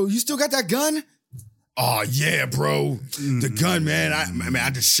 So you still got that gun? Oh yeah, bro. The gun, man. I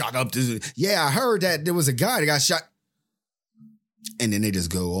just shot up this. Yeah, I heard that there was a guy that got shot. And then they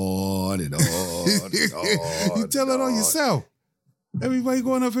just go on and on and on. You tell it on yourself. Everybody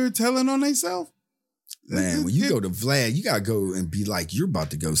going up here telling on themselves. Man, when you go to Vlad, you gotta go and be like, you're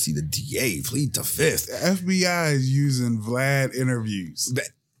about to go see the DA, plead the fifth. FBI is using Vlad interviews.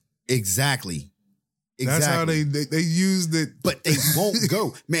 Exactly. That's how they used it. But they won't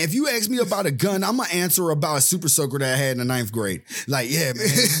go. Man, if you ask me about a gun, I'm going to answer about a super soaker that I had in the 9th grade. Like, yeah, man.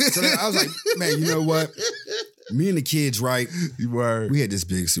 So I was like, man, you know what? Me and the kids, right? We had this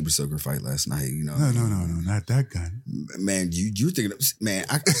big super soaker fight last night, you know. No, not that gun. Man, you're thinking, man,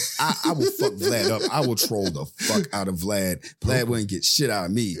 I will fuck Vlad up. I will troll the fuck out of Vlad. Vlad wouldn't get shit out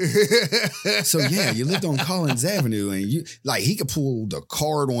of me. So yeah, you lived on Collins Avenue and he could pull the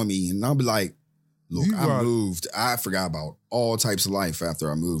card on me and I'll be like, look, I moved. I forgot about all types of life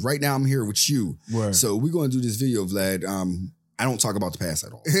after I moved. Right now, I'm here with you. Word. So we're going to do this video, Vlad. I don't talk about the past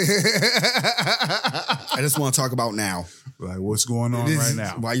at all. I just want to talk about now. Like, what's going on right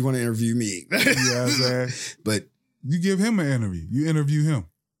now? Why you want to interview me? You know what I'm saying? But you give him an interview. You interview him.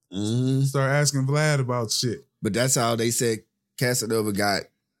 Mm-hmm. Start asking Vlad about shit. But that's how they said Casanova got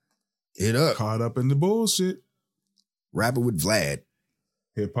hit up. Caught up in the bullshit. Rapping with Vlad.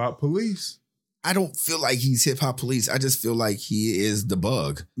 Hip Hop Police. I don't feel like he's hip hop police. I just feel like he is the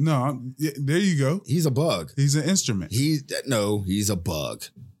bug. No, there you go. He's a bug. He's an instrument. He's a bug.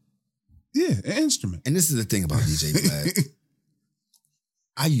 Yeah, an instrument. And this is the thing about DJ Vlad.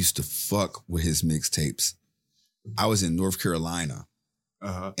 I used to fuck with his mixtapes. I was in North Carolina.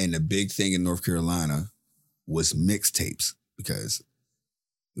 And the big thing in North Carolina was mixtapes because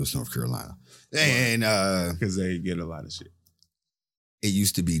it was North Carolina. And because they get a lot of shit. It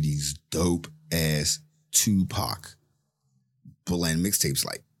used to be these dope ass Tupac blend mixtapes,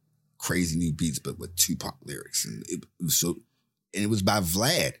 like crazy new beats, but with Tupac lyrics. And it was by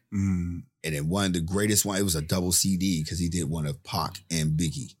Vlad. Mm. And then one of the greatest one, it was a double CD because he did one of Pac and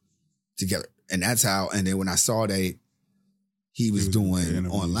Biggie together. And that's how, and then when I saw that he was doing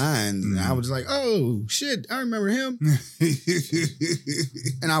online, and I was like, oh shit, I remember him.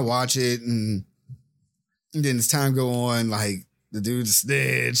 And I watch it and then as time go on, like, the dude's a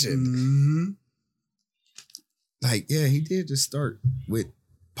snitch. And like, yeah, he did just start with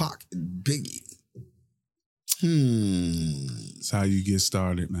Pac and Biggie. That's how you get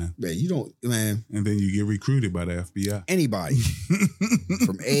started, man. Man, you don't, man. And then you get recruited by the FBI. Anybody.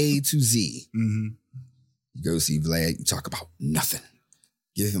 From A to Z. Mm-hmm. You go see Vlad, you talk about nothing.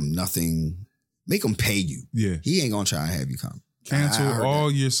 Give him nothing. Make him pay you. Yeah. He ain't gonna try and have you come. Cancel all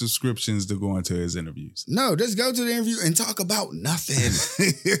your subscriptions to go into his interviews. No, just go to the interview and talk about nothing.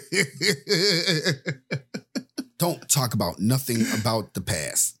 Don't talk about nothing about the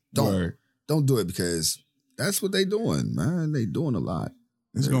past. Don't do it because that's what they doing, man. They doing a lot.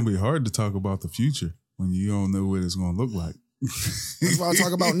 It's going to be hard to talk about the future when you don't know what it's going to look like. That's what I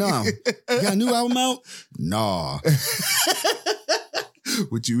talk about now. You got a new album out? Nah.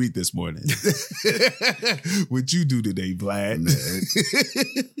 What you eat this morning? What you do today, Vlad?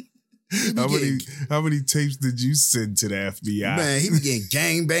 How many tapes did you send to the FBI? Man, he be getting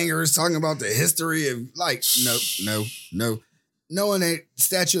gangbangers talking about the history of like, no. Knowing that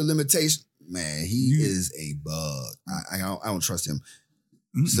statute of limitation, man, he is a bug. I don't trust him.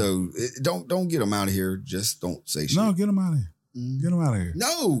 Mm-mm. So don't get him out of here. Just don't say shit. No, get him out of here. Get him out of here.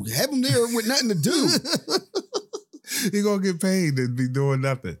 No, have him there with nothing to do. He gonna get paid to be doing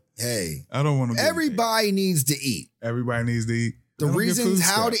nothing. Hey, I don't want to. Everybody needs to eat. Everybody needs to eat. The reasons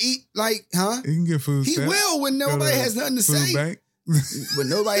how to eat, like, huh? He can get food. He will when nobody has nothing to say. Bank. When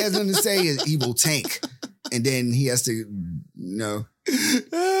nobody has nothing to say, he will tank, and then he has to,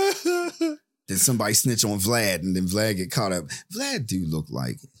 then somebody snitch on Vlad, and then Vlad get caught up. Vlad do look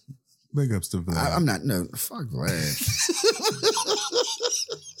like. Big ups to Vlad. I'm not. No, fuck Vlad.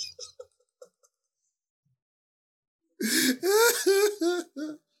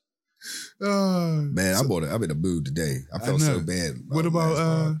 Man, I'm in a mood today. I felt so bad. What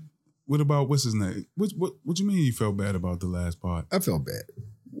about what's his name? What you mean you felt bad about the last part? I felt bad.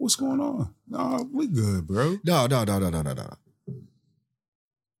 What's going on? No, we good, bro. No.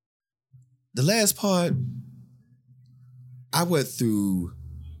 The last part, I went through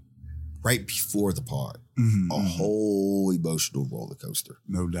right before the part a whole emotional roller coaster.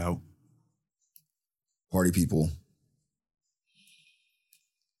 No doubt. Party people.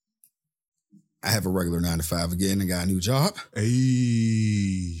 I have a regular 9 to 5 again and got a new job.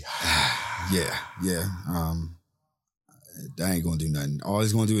 Hey. Yeah. I ain't gonna do nothing. All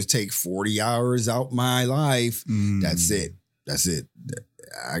it's gonna do is take 40 hours out my life. That's it.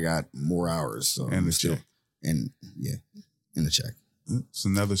 I got more hours. So And the check. And in the check. It's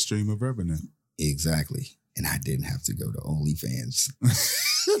another stream of revenue. Exactly. And I didn't have to go to OnlyFans.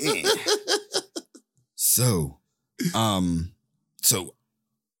 So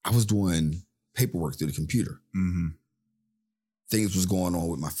I was doing paperwork through the computer. Mm-hmm. Things was going on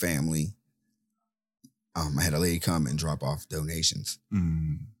with my family. I had a lady come and drop off donations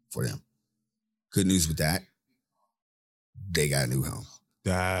for them. Good news with that. They got a new home.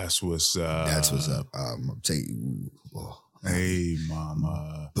 That's what's up. That's what's up. I'll tell you. Hey,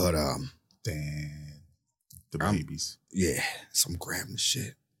 mama. But damn. The babies. Yeah. So I'm grabbing the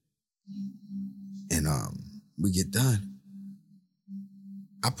shit. And we get done.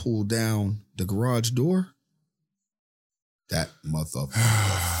 I pulled down the garage door. That motherfucker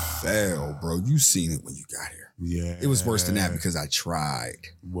fell, bro. You seen it when you got here. Yeah. It was worse than that because I tried.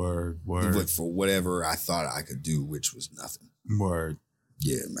 Word. But for whatever I thought I could do, which was nothing. Word.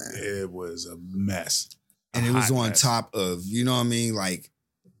 Yeah, man. It was a mess. And it was on top of, you know what I mean? Like,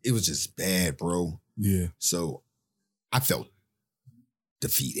 it was just bad, bro. Yeah. So I felt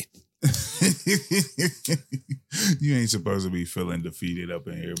defeated. You ain't supposed to be feeling defeated up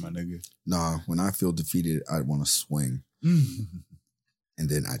in here, my nigga. Nah, when I feel defeated, I want to swing. And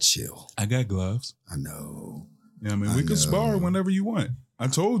then I chill. I got gloves. I know. Yeah, I mean, we can spar whenever you want. I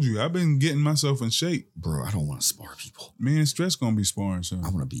told you, I've been getting myself in shape. Bro, I don't want to spar people. Me and Stress gonna be sparring soon. I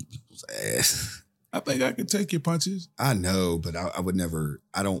want to beat people's ass. I think I could take your punches. I know, but I would never.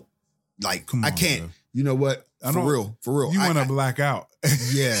 I don't like. Come on, I can't. bro. You know what? For real. You want to black out?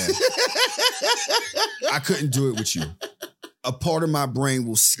 Yeah. I couldn't do it with you. A part of my brain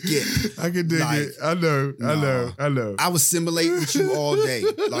will skip. I can dig it. I know. I would simulate with you all day,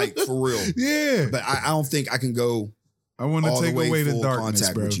 like for real. Yeah. But I don't think I can go. I want to take away the full darkness,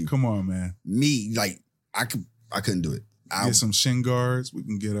 contact bro. with you. Come on, man. Me, like I couldn't do it. Get some shin guards. We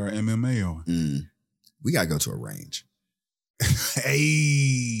can get our MMA on. We gotta go to a range.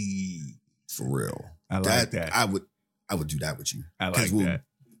 Hey, for real. I like that. I would do that with you. I like that.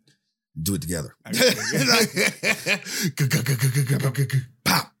 Do it together.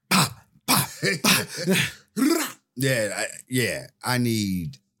 Pop, pop, pop, pop. Yeah. I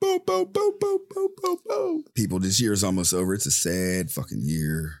need people. This year is almost over. It's a sad fucking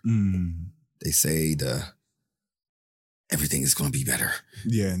year. They say everything is going to be better.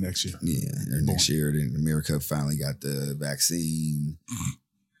 Yeah, next year. Yeah, next year. Then America finally got the vaccine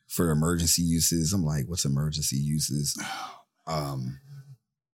for emergency uses. I'm like, what's emergency uses?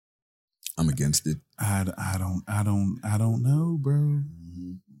 I'm against it. I don't know, bro.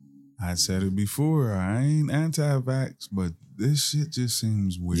 I said it before. I ain't anti-vax, but this shit just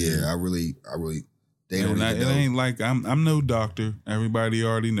seems weird. Yeah, I really. They don't even know. It ain't like I'm no doctor. Everybody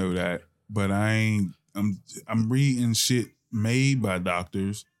already know that. But I'm reading shit made by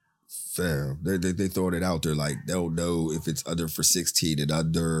doctors. Fair. They throw it out there like they don't know if it's under for 16 and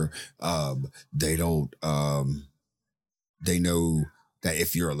under. They don't. They know that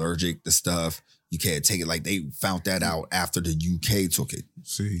if you're allergic to stuff, you can't take it. Like they found that out after the UK took it.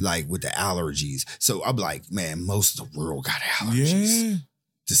 See, like with the allergies. So I'm like, man, most of the world got allergies. Yeah,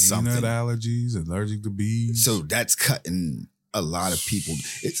 to something. Peanut allergies, allergic to bees. So that's cutting a lot of people.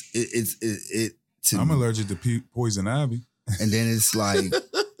 I'm allergic to poison ivy. And then it's like,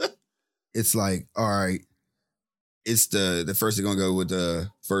 all right, it's the first they're gonna go with the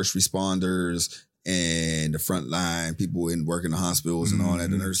first responders and the front line people work in the hospitals and all that,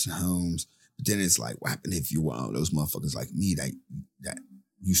 the nursing homes. But then it's like, what happened if you're one of those motherfuckers like me that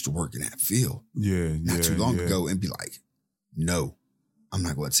used to work in that field? Yeah, not too long ago, and be like, no, I'm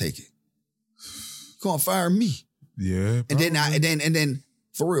not going to take it. You're going to fire me. Yeah, and then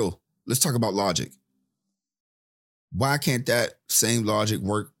for real, let's talk about logic. Why can't that same logic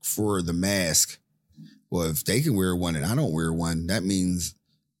work for the mask? Well, if they can wear one and I don't wear one, that means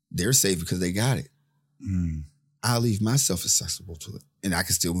they're safe because they got it. I'll leave myself accessible to it, and I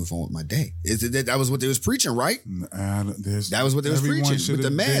can still move on with my day. That was what they was preaching, right? That was what they was preaching with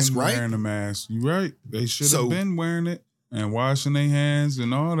the mask, right? Wearing the mask, you right? They should have been wearing it and washing their hands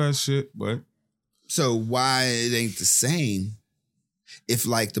and all that shit. But so why it ain't the same? If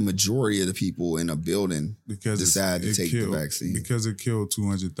like the majority of the people in a building decide to take the vaccine because it killed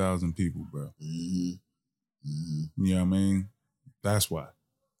 200,000 people, bro. You know what I mean? That's why.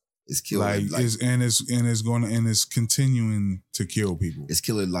 It's killing it's continuing to kill people. It's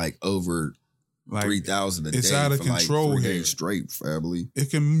killing like over 3,000 a day. It's out of control like 3 here. Days straight, family.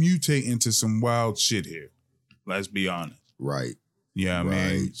 It can mutate into some wild shit here. Let's be honest. Right. Yeah, I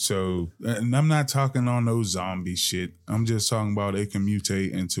mean, so, and I'm not talking on those zombie shit. I'm just talking about it can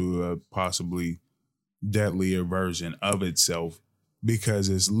mutate into a possibly deadlier version of itself because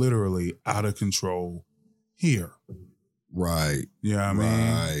it's literally out of control here. Right. You know what I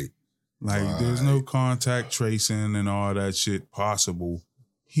mean? Right. Like, there's no contact tracing and all that shit possible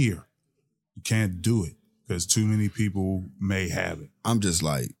here. You can't do it because too many people may have it. I'm just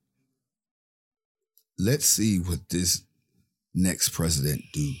like, let's see what this next president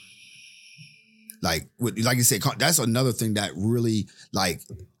do. Like you said, that's another thing that really, like,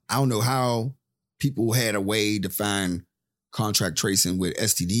 I don't know how people had a way to find contract tracing with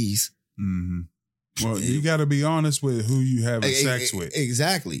STDs. Mm-hmm. Well, you got to be honest with who you having sex with.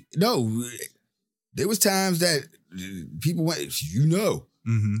 Exactly. No, there was times that people went,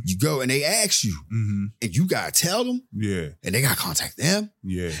 Mm-hmm. you go and they ask you, Mm-hmm. and you got to tell them, Yeah. and they got to contact them,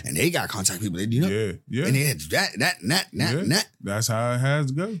 Yeah. and they got to contact people that you know. Yeah. Yeah. And they had to do that. That's how it has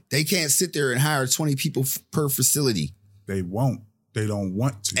to go. They can't sit there and hire 20 people per facility. They won't. They don't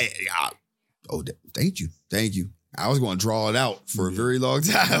want to. Thank you. I was going to draw it out for a very long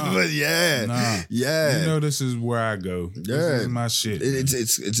time, but yeah. You know, this is where I go. Yeah. This is my shit.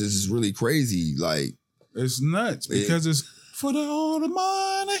 It's really crazy. Like, it's nuts because it's for all the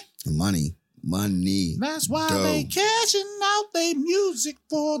money. Money. That's why dough. they cashing out their music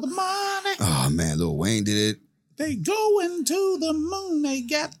for the money. Oh man, Lil Wayne did it. They going to the moon. They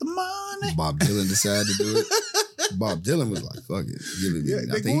got the money. Bob Dylan decided to do it. Bob Dylan was like, "Fuck it, give it." Yeah,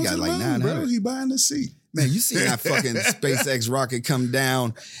 I think he got like 900. He buying the seat. Man, you seen that fucking SpaceX rocket come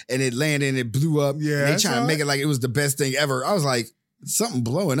down and it landed and it blew up. Yeah, and they that's trying to all make it like it was the best thing ever. I was like, something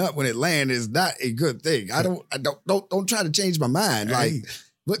blowing up when it lands is not a good thing. I don't try to change my mind. Hey.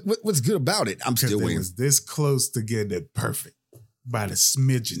 Like, what's good about it? I'm still They waiting. was this close to getting it perfect by the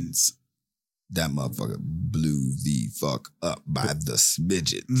smidgens. That motherfucker blew the fuck up by the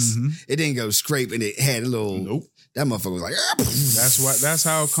smidgets. Mm-hmm. It didn't go scrape and it had a little. Nope. That motherfucker was like. That's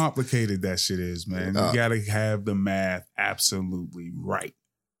how complicated that shit is, man. You gotta have the math absolutely right.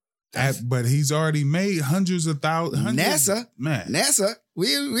 But he's already made hundreds of thousands. NASA. We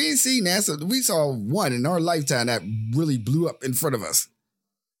didn't see NASA. We saw one in our lifetime that really blew up in front of us.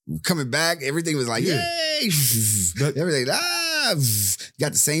 Coming back, everything was like, yay! Everything,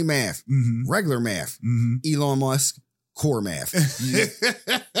 got the same math, regular math. Elon Musk, core math.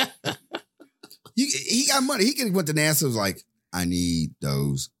 He got money. He could have went to NASA and was like, I need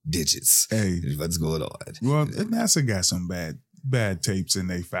those digits. Hey, what's going on? Well, NASA got some bad tapes in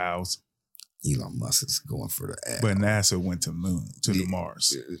their files. Elon Musk is going for the app. But NASA went to the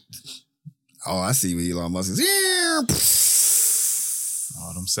Mars. Oh, I see what Elon Musk is.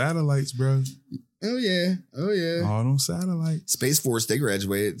 All them satellites, bro. Oh, yeah. All them satellites. Space Force, they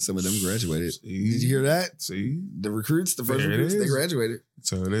graduated. Some of them graduated. See? Did you hear that? See? The recruits, the first recruits, they graduated.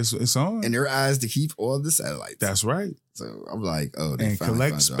 So it's on. And their eyes to keep all the satellites. That's right. So I'm like, oh, and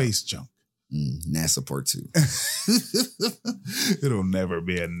collect space junk. NASA Part 2. It'll never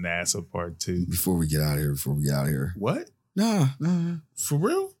be a NASA Part 2. Before we get out of here. What? No. For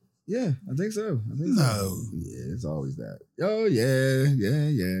real? Yeah, I think so. No. Yeah, it's always that. Oh, yeah.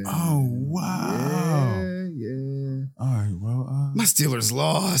 Oh, wow. Yeah. All right, well. My Steelers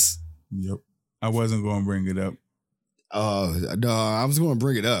lost. Yep. I wasn't going to bring it up. No, I was going to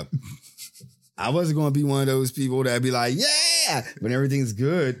bring it up. I wasn't going to be one of those people that be like, yeah, when everything's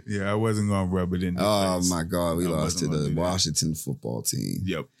good. Yeah, I wasn't going to rub it in. My God, we lost to the Washington football team.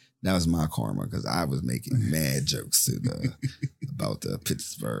 Yep. That was my karma because I was making mad jokes about the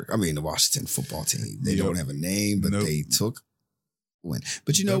the Washington football team. They don't have a name, but they took win.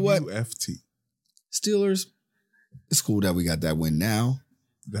 But you know what? WFT. Steelers, it's cool that we got that win now.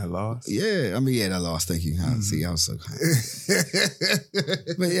 That loss? Yeah, that loss. Thank you. See, I was so kind.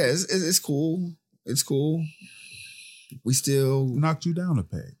 But yeah, it's cool. It's cool. We still knocked you down a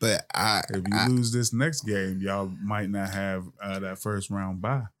peg. But if you lose this next game, y'all might not have that first round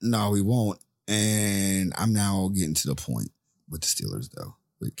bye. No, we won't. And I'm now getting to the point with the Steelers, though,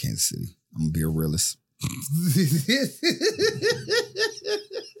 with Kansas City. I'm gonna be a realist.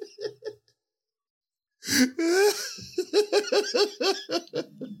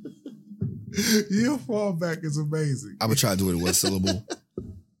 Your fallback is amazing. I would try to do it in one syllable.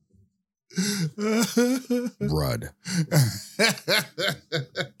 Rud.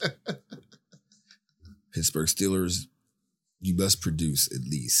 Pittsburgh Steelers, you must produce at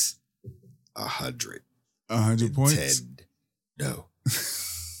least 100. 100 points?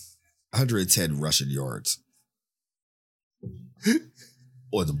 110 rushing yards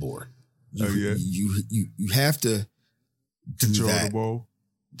on the board. You have to control that. The ball.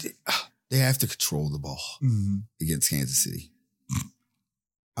 They have to control the ball against Kansas City.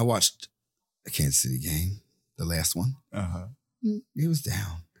 I watched a Kansas City game, the last one. Uh-huh. It was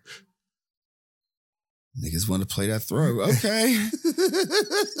down. Niggas want to play that throw. Okay.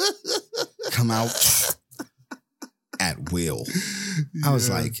 Come out at will. I was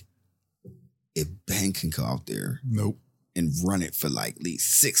like, if Ben can go out there Nope. and run it for like at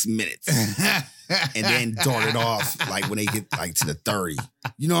least 6 minutes and then dart it off like when they get like to the 30.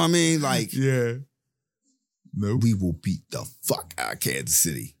 You know what I mean? Like, Yeah. Nope. we will beat the fuck out of Kansas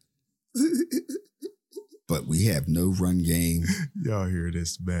City. But we have no run game Y'all hear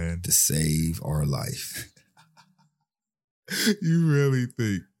this, man. to save our life. You really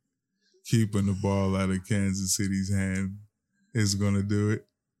think keeping the ball out of Kansas City's hand is going to do it?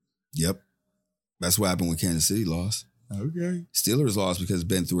 Yep. That's what happened when Kansas City lost. Okay. Steelers lost because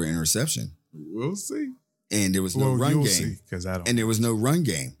Ben threw an interception. We'll see. And there was no run you'll game. see, because I don't. And there was no run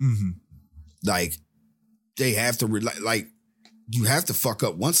game. Mm-hmm. Like, they have to, like, you have to fuck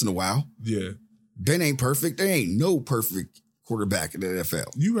up once in a while. Yeah. Ben ain't perfect. There ain't no perfect quarterback in the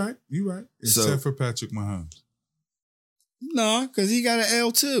NFL. You right. So- Except for Patrick Mahomes. No, because he got an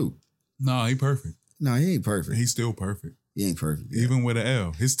L too. No, he perfect. No, he ain't perfect. He's still perfect. He ain't perfect. Yeah. Even with an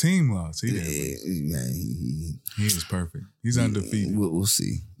L. His team lost. He didn't lose. Yeah, He is perfect. He's undefeated. We'll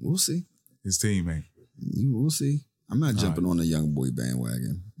see. We'll see. His team ain't. We'll see. I'm not jumping right. on the young boy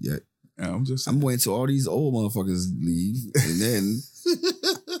bandwagon yet. I'm just I'm waiting till all these old motherfuckers leave, and then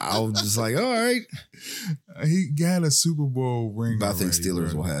I'll just like, all right. He got a Super Bowl ring. But I think already,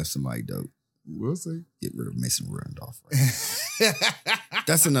 Steelers bro. will have somebody dope. We'll see. Get rid of Mason Randolph. Right?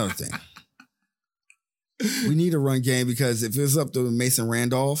 That's another thing. We need a run game because if it's up to Mason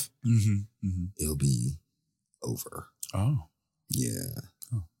Randolph, Mm-hmm. Mm-hmm. it'll be over. Oh. Yeah.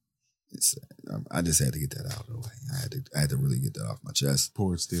 Oh. It's. I just had to get that out of the way. I had to really get that off my chest.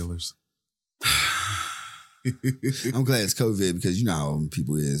 Poor Steelers. I'm glad it's COVID because you know how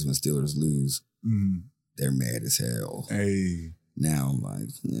people is when Steelers lose, Mm. they're mad as hell. Hey. Now I'm like,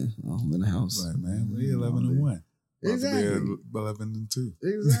 yeah, I'm in the house. Right, man. We 11-1. Exactly. 11-2.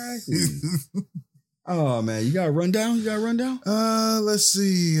 Exactly. Oh man, you got a rundown? Let's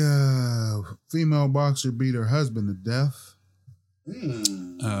see. Female boxer beat her husband to death.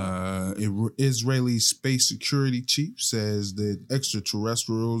 Israeli space security chief says that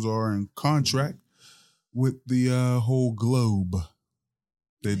extraterrestrials are in contract with the whole globe,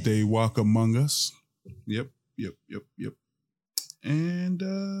 that they walk among us. Yep.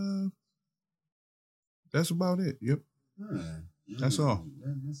 And that's about it. Yep. That's all.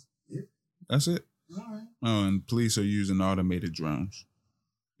 That's it. Oh, and police are using automated drones.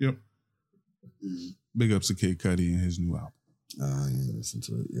 Yep. Big ups to Kid Cudi and his new album. I ain't listened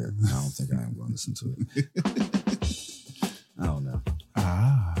to it yet. I don't think I am going to listen to it. I don't know.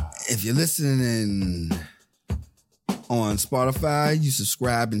 If you're listening on Spotify, you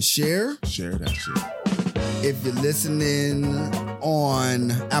subscribe and share. Share that shit. If you're listening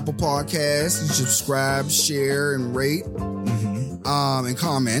on Apple Podcasts, you subscribe, share, and rate, and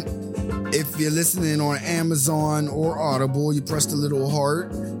comment. If you're listening on Amazon or Audible, you press the little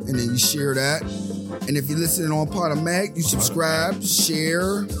heart and then you share that. And if you're listening on Podomatic, you subscribe,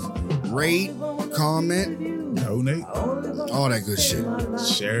 share, rate, comment, Donate. all that good shit.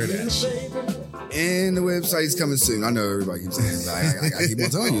 Share that shit. And the website's coming soon. I know everybody keeps saying it, but I keep on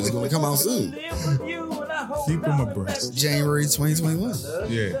telling you it's going to come out soon. Keep them abreast. January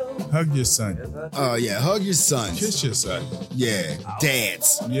 2021. Yeah. Hug your son. Yeah, hug your sons. Kiss your son. Yeah,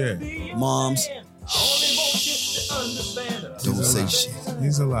 dads, Yeah. moms. Don't say shit.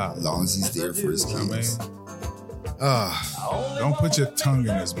 He's alive. As long as he's there for his I kids. mean, don't put your tongue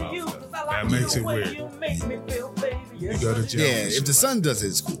in his mouth. Though. That makes it weird. You go to jail. Yeah, if the son does it,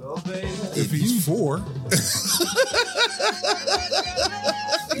 it's cool. If he's 4,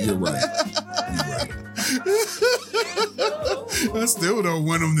 You're right. I still don't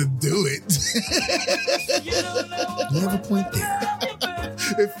want him to do it. You have a point there.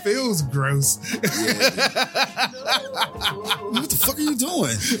 It feels gross. What the fuck are you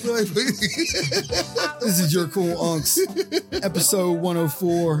doing? This is Your Cool Unks, episode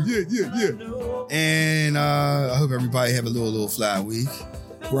 104. Yeah. And I hope everybody have a little fly week.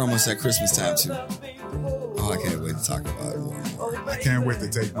 We're almost at Christmas time, too. Oh, I can't wait to talk about it more and more. I can't wait to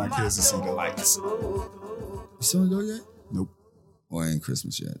take my kids to see the lights. You still go yet? Nope. Or ain't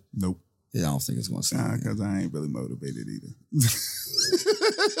Christmas yet? Nope. Yeah, I don't think it's going to sound Because I ain't really motivated either.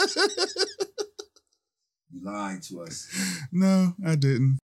 You lying to us. No, I didn't.